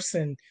worse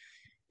and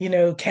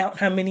count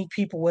how many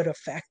people it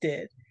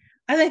affected.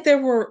 I think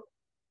there were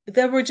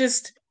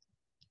just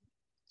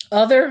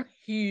other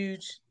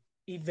huge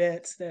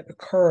events that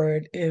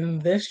occurred in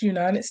this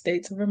United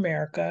States of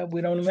America.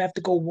 We don't even have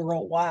to go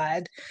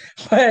worldwide,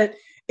 but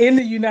in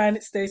the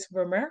United States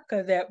of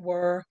America that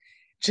were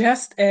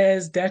just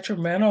as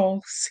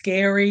detrimental,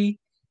 scary,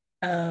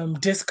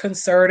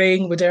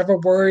 disconcerting, whichever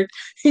word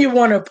you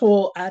want to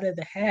pull out of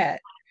the hat.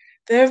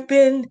 There have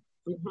been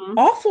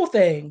awful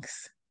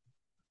things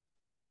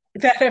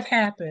that have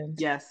happened.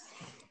 Yes.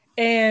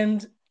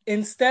 And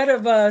instead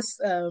of us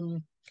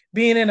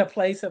being in a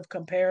place of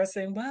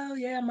comparison, well,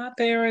 yeah, my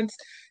parents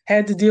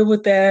had to deal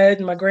with that,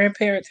 and my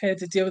grandparents had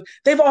to deal with.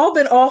 They've all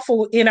been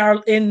awful in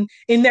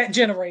that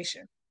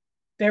generation.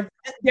 There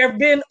have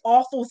been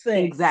awful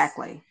things,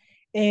 Exactly.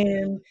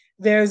 and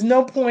there's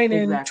no point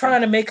in Exactly.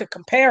 trying to make a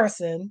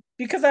comparison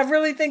because I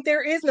really think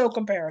there is no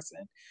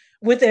comparison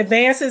with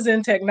advances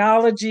in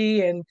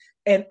technology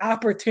and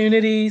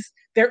opportunities.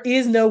 There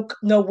is no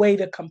way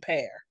to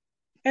compare,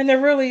 and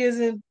there really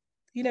isn't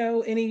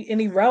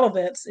any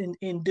relevance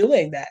in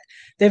doing that.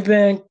 There've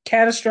been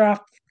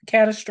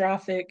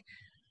catastrophic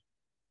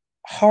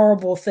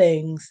horrible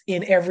things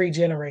in every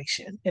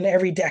generation, in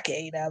every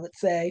decade, I would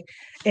say.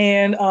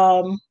 And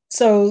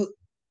so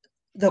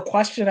the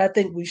question I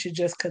think we should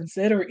just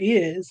consider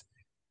is,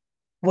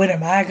 what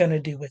am I going to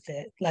do with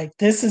it? Like,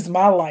 this is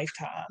my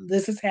lifetime.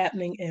 This is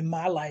happening in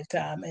my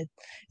lifetime. And,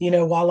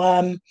 while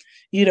I'm,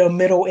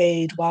 middle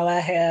aged, while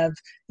I have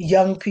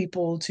young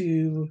people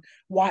to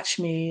watch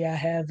me, I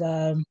have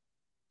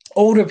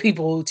older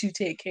people to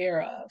take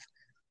care of.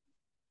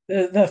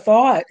 The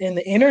thought and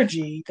the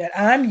energy that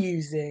I'm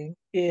using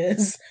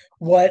is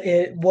what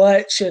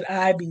should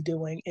I be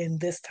doing in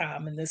this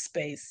time, in this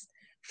space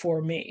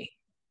for me?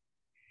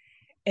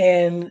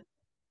 And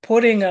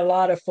putting a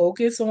lot of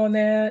focus on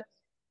that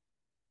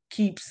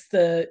keeps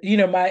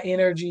my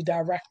energy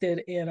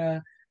directed in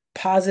a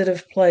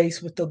positive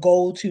place with the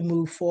goal to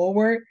move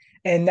forward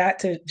and not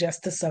to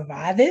just to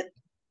survive it.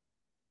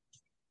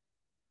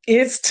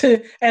 It's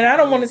to, and I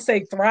don't want to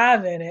say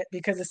thrive in it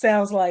because it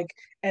sounds like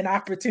an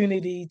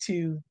opportunity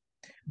to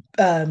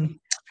um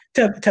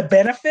to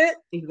benefit.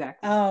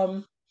 Exactly.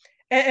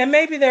 And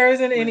maybe there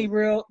isn't any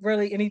Right.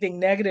 really anything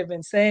negative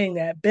in saying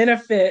that.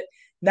 Benefit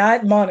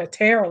not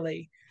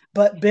monetarily,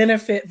 but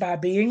benefit by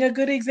being a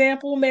good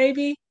example,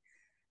 maybe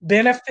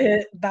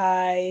benefit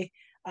by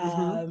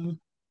Mm-hmm. um,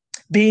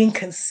 being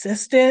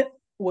consistent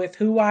with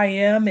who I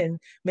am and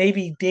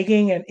maybe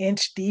digging an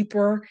inch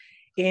deeper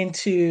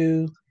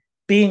into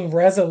being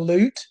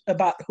resolute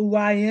about who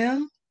I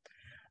am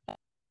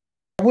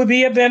would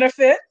be a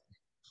benefit.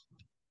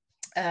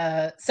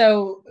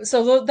 So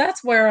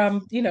that's where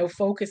I'm,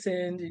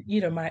 focusing,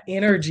 my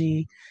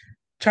energy,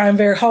 trying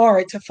very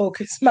hard to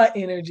focus my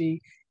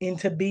energy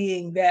into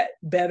being that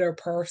better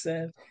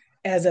person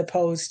as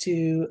opposed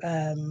to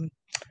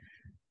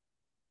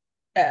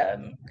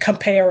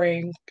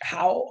comparing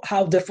how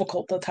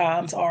difficult the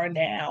times are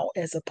now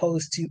as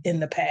opposed to in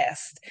the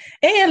past,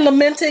 and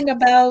lamenting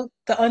about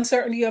the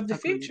uncertainty of the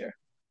Agreed. future.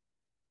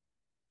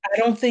 I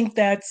don't think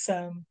that's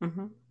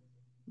Mm-hmm.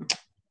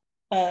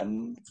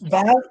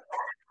 valid.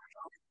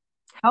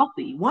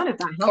 Healthy. One, it's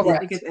not healthy. I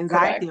think Correct. it's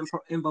anxiety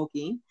Correct.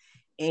 invoking,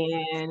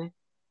 and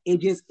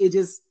it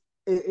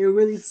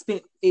really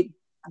it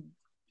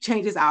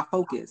changes our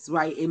focus,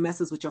 right? It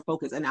messes with your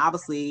focus, and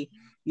obviously,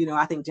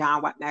 I think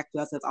John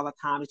Maxwell says all the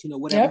time that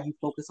whatever Yep. you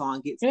focus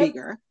on gets Yep.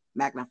 bigger,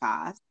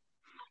 magnifies.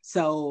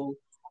 So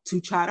to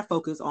try to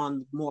focus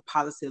on more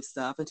positive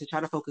stuff and to try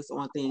to focus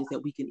on things that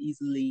we can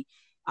easily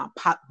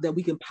that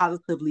we can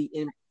positively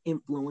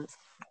influence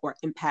or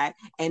impact.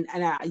 And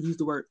I use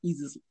the word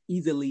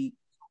easily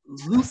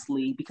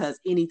loosely, because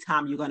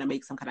anytime you're going to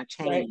make some kind of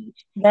change,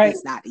 right.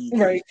 It's not easy.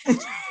 Right.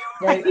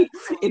 Right.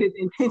 It is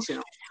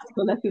intentional.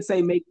 So let's just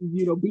say be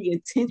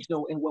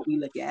intentional in what we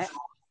look at,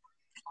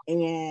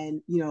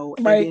 and right.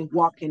 and then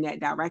walk in that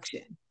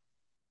direction.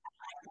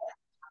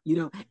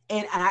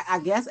 And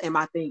I guess, and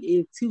my thing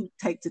is to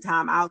take the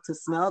time out to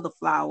smell the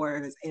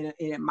flowers and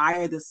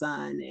admire the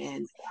sun,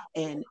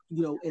 and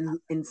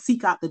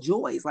seek out the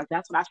joys. Like,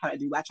 that's what I try to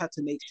do. I try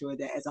to make sure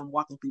that as I'm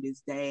walking through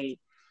this day,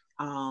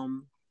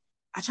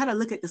 I try to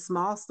look at the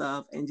small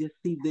stuff and just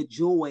see the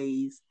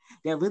joys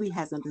that really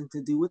has nothing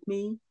to do with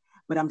me,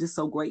 but I'm just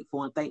so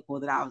grateful and thankful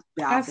that I've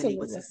been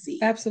able to see.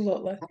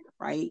 Absolutely.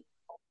 Right.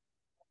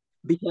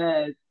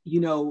 Because,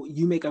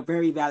 you make a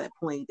very valid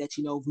point that,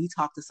 we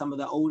talk to some of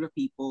the older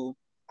people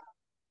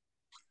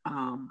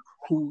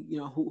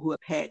who have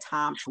had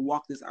time to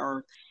walk this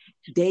earth.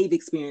 They've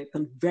experienced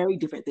some very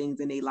different things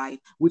in their life,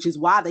 which is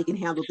why they can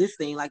handle this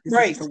thing. Like, this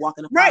is just a walk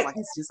in the park. Like,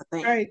 it's just a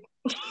thing. Right.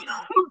 You know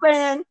what I'm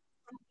saying?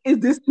 Is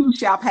this too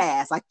shall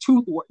pass? Like,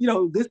 truth,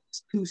 this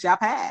too shall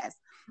pass.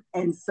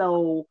 And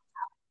so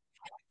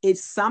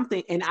it's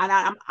something, and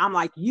I'm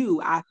like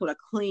you, I sort of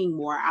cling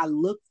more. I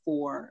look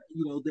for,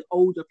 the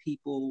older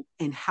people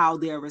and how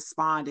they're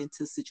responding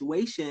to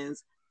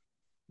situations,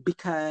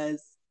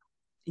 because,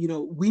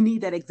 we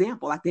need that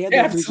example. Like, they're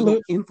the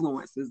original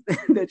influences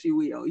that you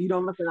will,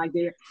 looking like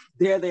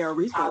they're their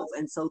originals.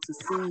 And so to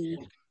see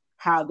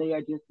how they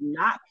are just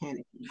not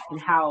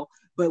panicking,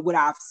 but what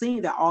I've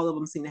seen that all of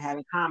them seem to have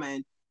in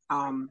common,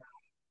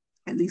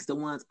 at least the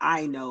ones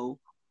I know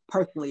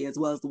personally, as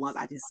well as the ones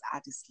I just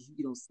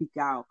seek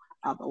out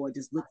or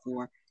just look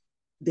for,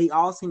 they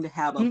all seem to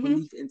have a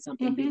belief in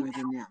something bigger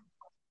than them.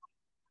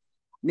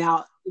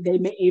 Now,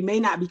 it may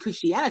not be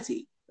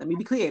Christianity. Let me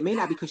be clear, it may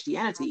not be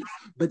Christianity,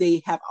 but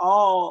they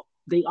all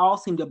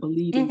seem to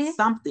believe in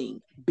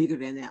something bigger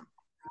than them.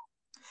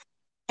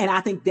 And I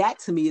think that,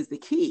 to me, is the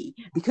key,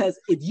 because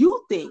if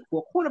you think for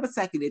a quarter of a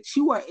second that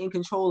you are in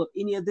control of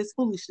any of this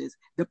foolishness,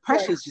 the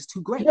pressure is just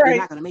too great. You're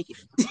not going to make it.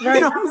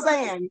 You know what I'm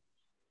saying?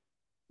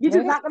 You're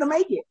just not going to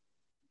make it.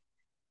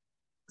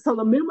 So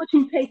the moment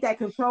you take that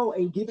control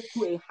and give it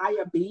to a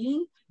higher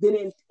being,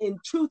 then in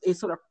truth, it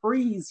sort of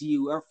frees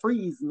you or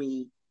frees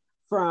me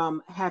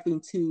from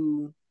having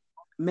to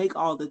make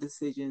all the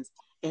decisions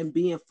and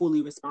being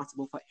fully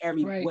responsible for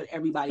what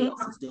everybody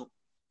else is doing.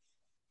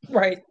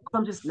 Right.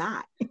 I'm just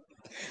not.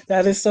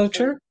 That is so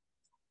true.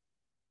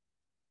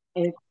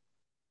 And,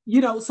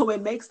 so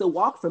it makes the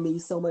walk for me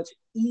so much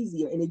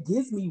easier, and it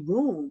gives me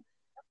room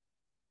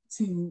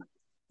to,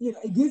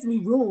 it gives me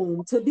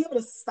room to be able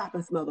to stop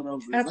and smell the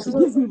roses.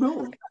 Absolutely. Like, it gives me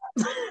room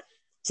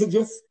to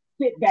just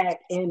sit back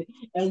and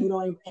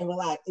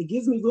relax. It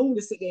gives me room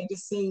to sit there and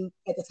just sing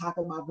at the top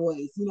of my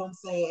voice, you know what I'm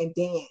saying, and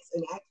dance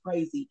and act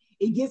crazy.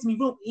 It gives me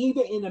room,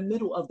 even in the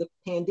middle of the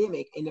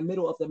pandemic, in the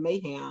middle of the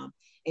mayhem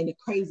and the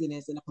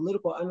craziness and the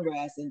political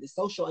unrest and the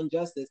social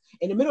injustice.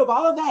 In the middle of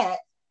all of that,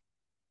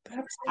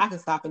 I can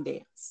stop and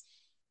dance,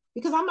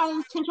 because I'm not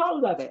in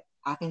control of it.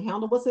 I can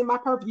handle what's in my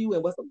purview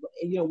and what's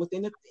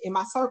in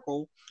my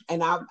circle,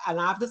 and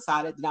I've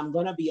decided that I'm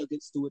going to be a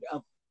good steward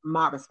of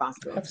my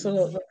responsibility.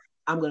 Absolutely,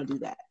 I'm going to do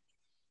that,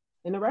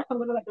 and the rest, I'm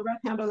going to let the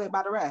rest handle it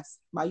by the rest.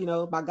 By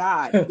by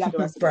God, you got the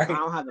rest of it. I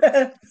don't have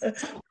the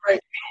rest.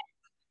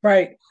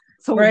 Right.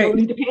 So we don't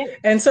need to panic.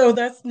 And so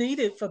that's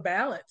needed for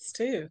balance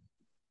too,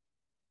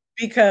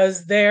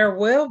 because there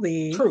will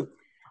be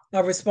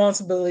a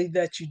responsibility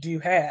that you do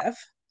have,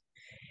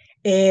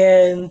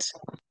 and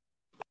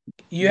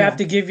you have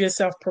to give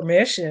yourself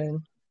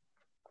permission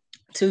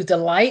to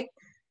delight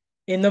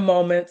in the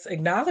moments,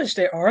 acknowledge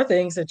there are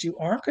things that you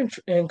aren't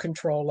in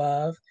control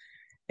of,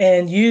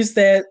 and use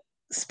that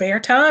spare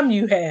time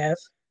you have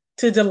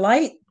to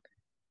delight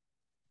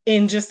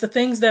in just the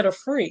things that are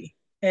free.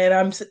 And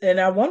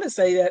I want to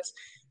say that's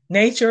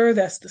nature,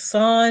 that's the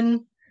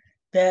sun,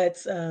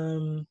 that's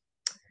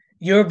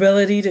your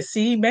ability to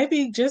see,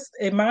 maybe just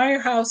admire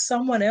how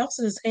someone else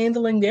is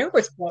handling their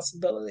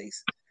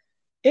responsibilities.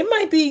 It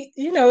might be,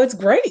 it's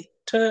great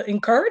to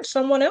encourage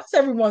someone else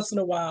every once in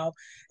a while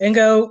and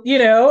go,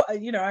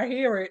 I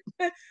hear it.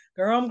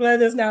 Girl, I'm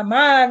glad that's not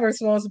my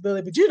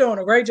responsibility, but you're doing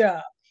a great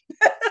job.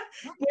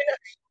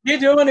 You're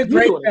doing a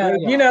great job.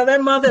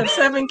 That mother of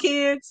 7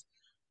 kids,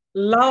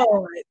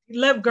 Lord,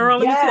 girl,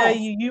 let me tell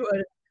you, you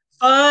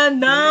are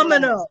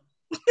phenomenal.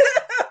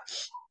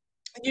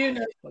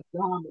 Phenomenal.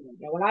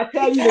 Now, when I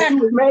tell you that you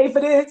was made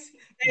for this,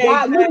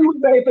 God knew you was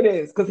made for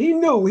this, because He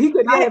knew He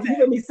could not have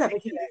given me 7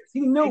 kids.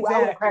 He knew I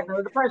would have cracked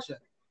under the pressure.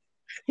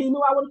 He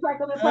knew I would have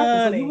cracked under the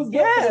pressure. So He was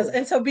good.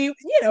 And so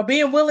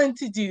being willing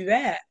to do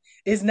that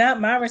is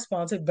not my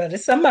responsibility, but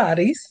it's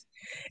somebody's,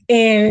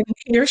 and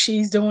he or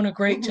she's doing a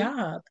great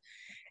job.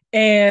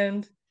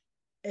 And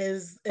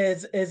as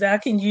I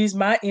can use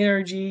my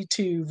energy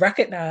to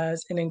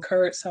recognize and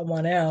encourage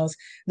someone else,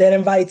 that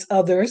invites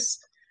others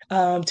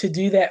to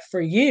do that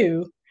for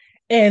you.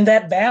 And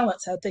that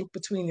balance, I think,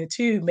 between the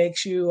two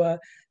makes you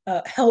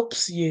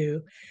helps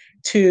you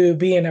to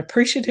be an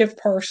appreciative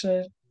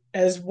person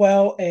as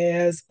well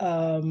as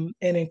an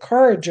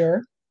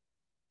encourager.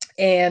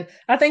 And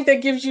I think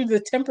that gives you the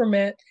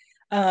temperament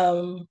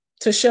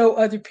to show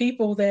other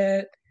people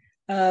that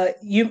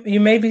you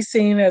may be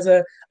seen as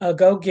a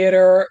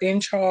go-getter,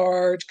 in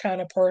charge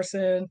kind of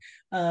person,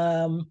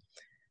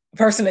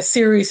 person that's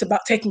serious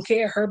about taking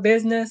care of her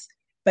business.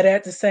 But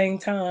at the same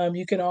time,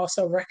 you can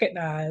also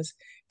recognize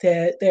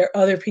that there are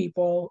other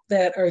people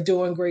that are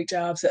doing great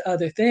jobs at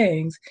other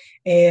things,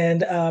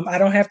 and I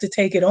don't have to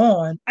take it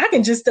on. I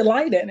can just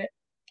delight in it.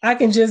 I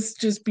can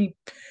just be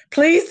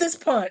pleased as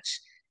punch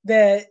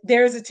that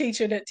there's a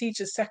teacher that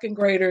teaches second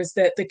graders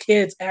that the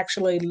kids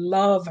actually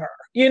love her.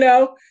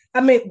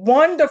 I mean,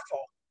 wonderful,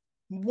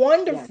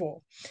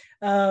 wonderful.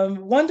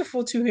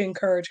 Wonderful to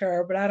encourage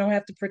her, but I don't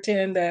have to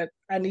pretend that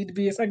I need to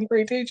be a second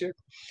grade teacher.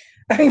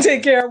 I can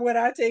take care of what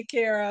I take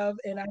care of,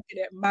 and I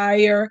can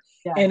admire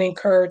and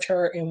encourage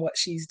her in what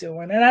she's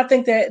doing. And I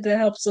think that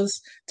helps us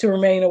to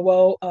remain a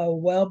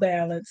well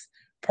balanced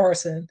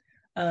person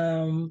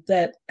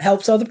that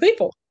helps other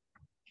people.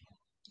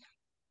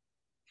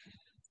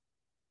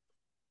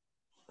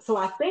 So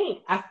I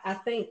think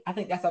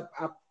that's a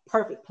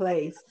perfect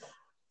place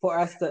for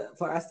us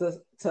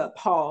to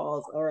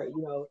pause, or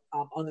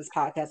on this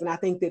podcast. And I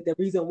think that the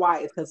reason why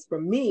is because, for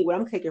me, what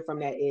I'm taking from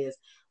that is,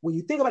 when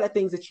you think about the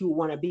things that you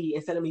want to be,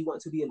 instead of me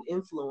wanting to be an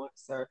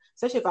influencer,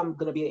 especially if I'm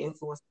going to be an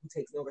influencer who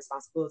takes no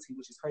responsibility,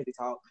 which is crazy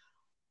talk,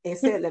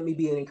 instead let me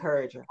be an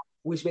encourager,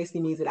 which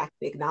basically means that I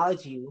can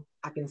acknowledge you,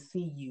 I can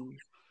see you,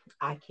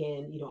 I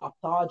can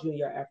applaud you in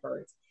your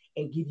efforts,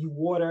 and give you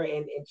water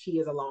and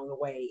cheers along the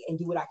way, and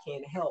do what I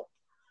can to help.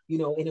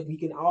 And if we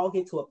can all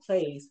get to a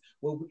place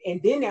where, and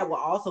then that will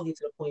also get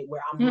to the point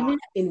where I'm not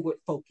inward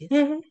focused,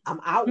 I'm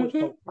outward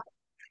focused.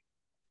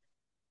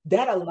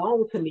 That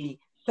alone, to me,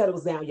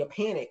 settles down your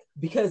panic,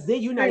 because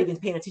then you're not even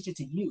paying attention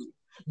to you.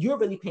 You're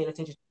really paying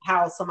attention to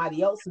how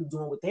somebody else is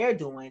doing what they're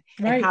doing,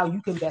 and how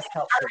you can best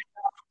help them.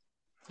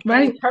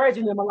 Right. And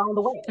encouraging them along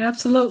the way.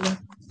 Absolutely.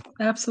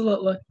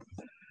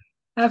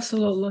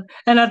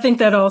 And I think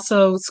that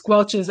also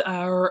squelches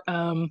our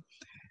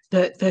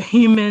the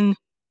human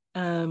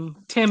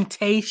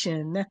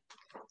temptation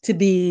to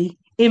be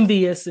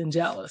envious and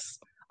jealous.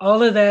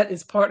 All of that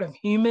is part of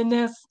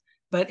humanness,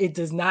 but it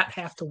does not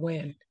have to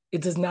win.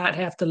 It does not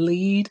have to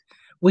lead.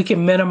 We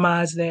can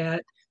minimize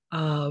that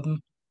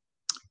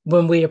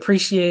when we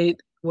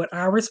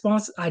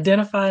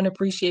identify and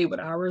appreciate what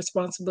our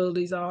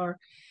responsibilities are,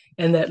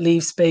 and that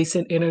leaves space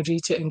and energy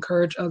to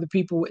encourage other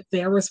people with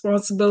their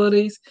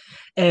responsibilities.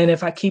 And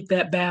if I keep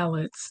that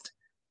balanced,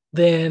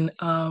 then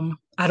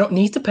I don't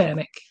need to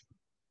panic.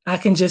 I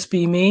can just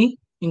be me,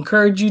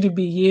 encourage you to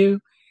be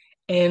you,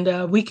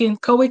 and we can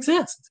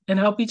coexist and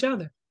help each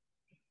other.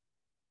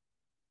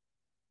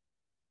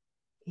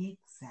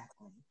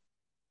 Exactly.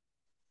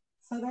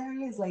 So there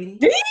it is, ladies.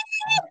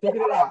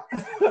 Figured it out.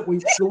 we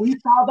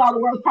solved all the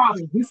world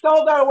problems. We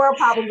solved all the world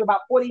problems in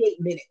about 48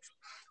 minutes.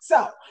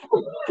 So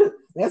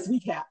let's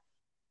recap.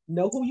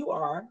 Know who you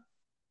are.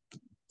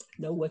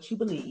 Know what you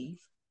believe.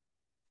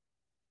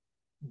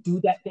 Do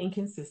that thing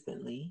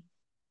consistently.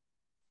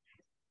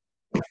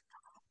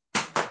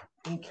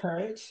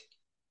 Encourage.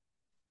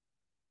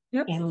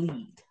 And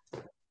lead.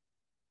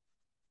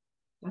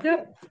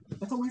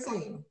 That's what we're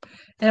saying.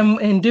 And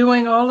in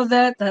doing all of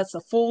that, that's a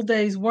full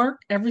day's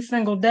work every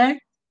single day.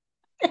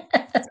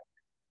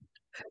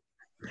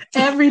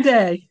 Every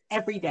day.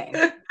 Every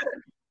day.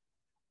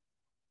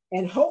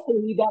 And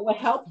hopefully that will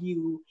help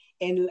you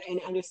in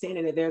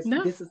understanding that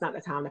this is not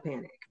the time to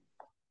panic.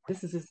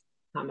 This is just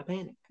time to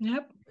panic.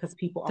 Yep. Because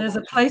people there's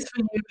a place for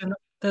you.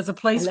 There's a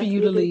place for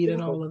you to lead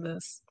in all of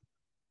this.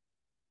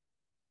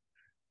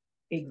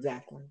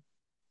 Exactly.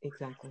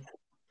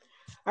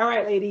 All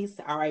right, ladies.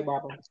 All right,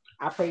 Barbara.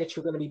 I pray that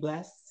you're going to be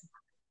blessed.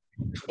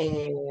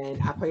 And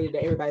I pray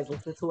that everybody's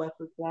listening to us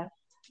with that.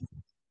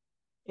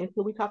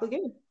 Until we talk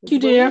again. Thank you,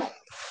 dear.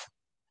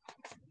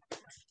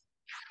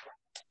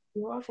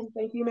 You're welcome.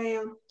 Thank you,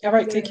 ma'am. All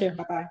right, take care.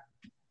 Bye-bye.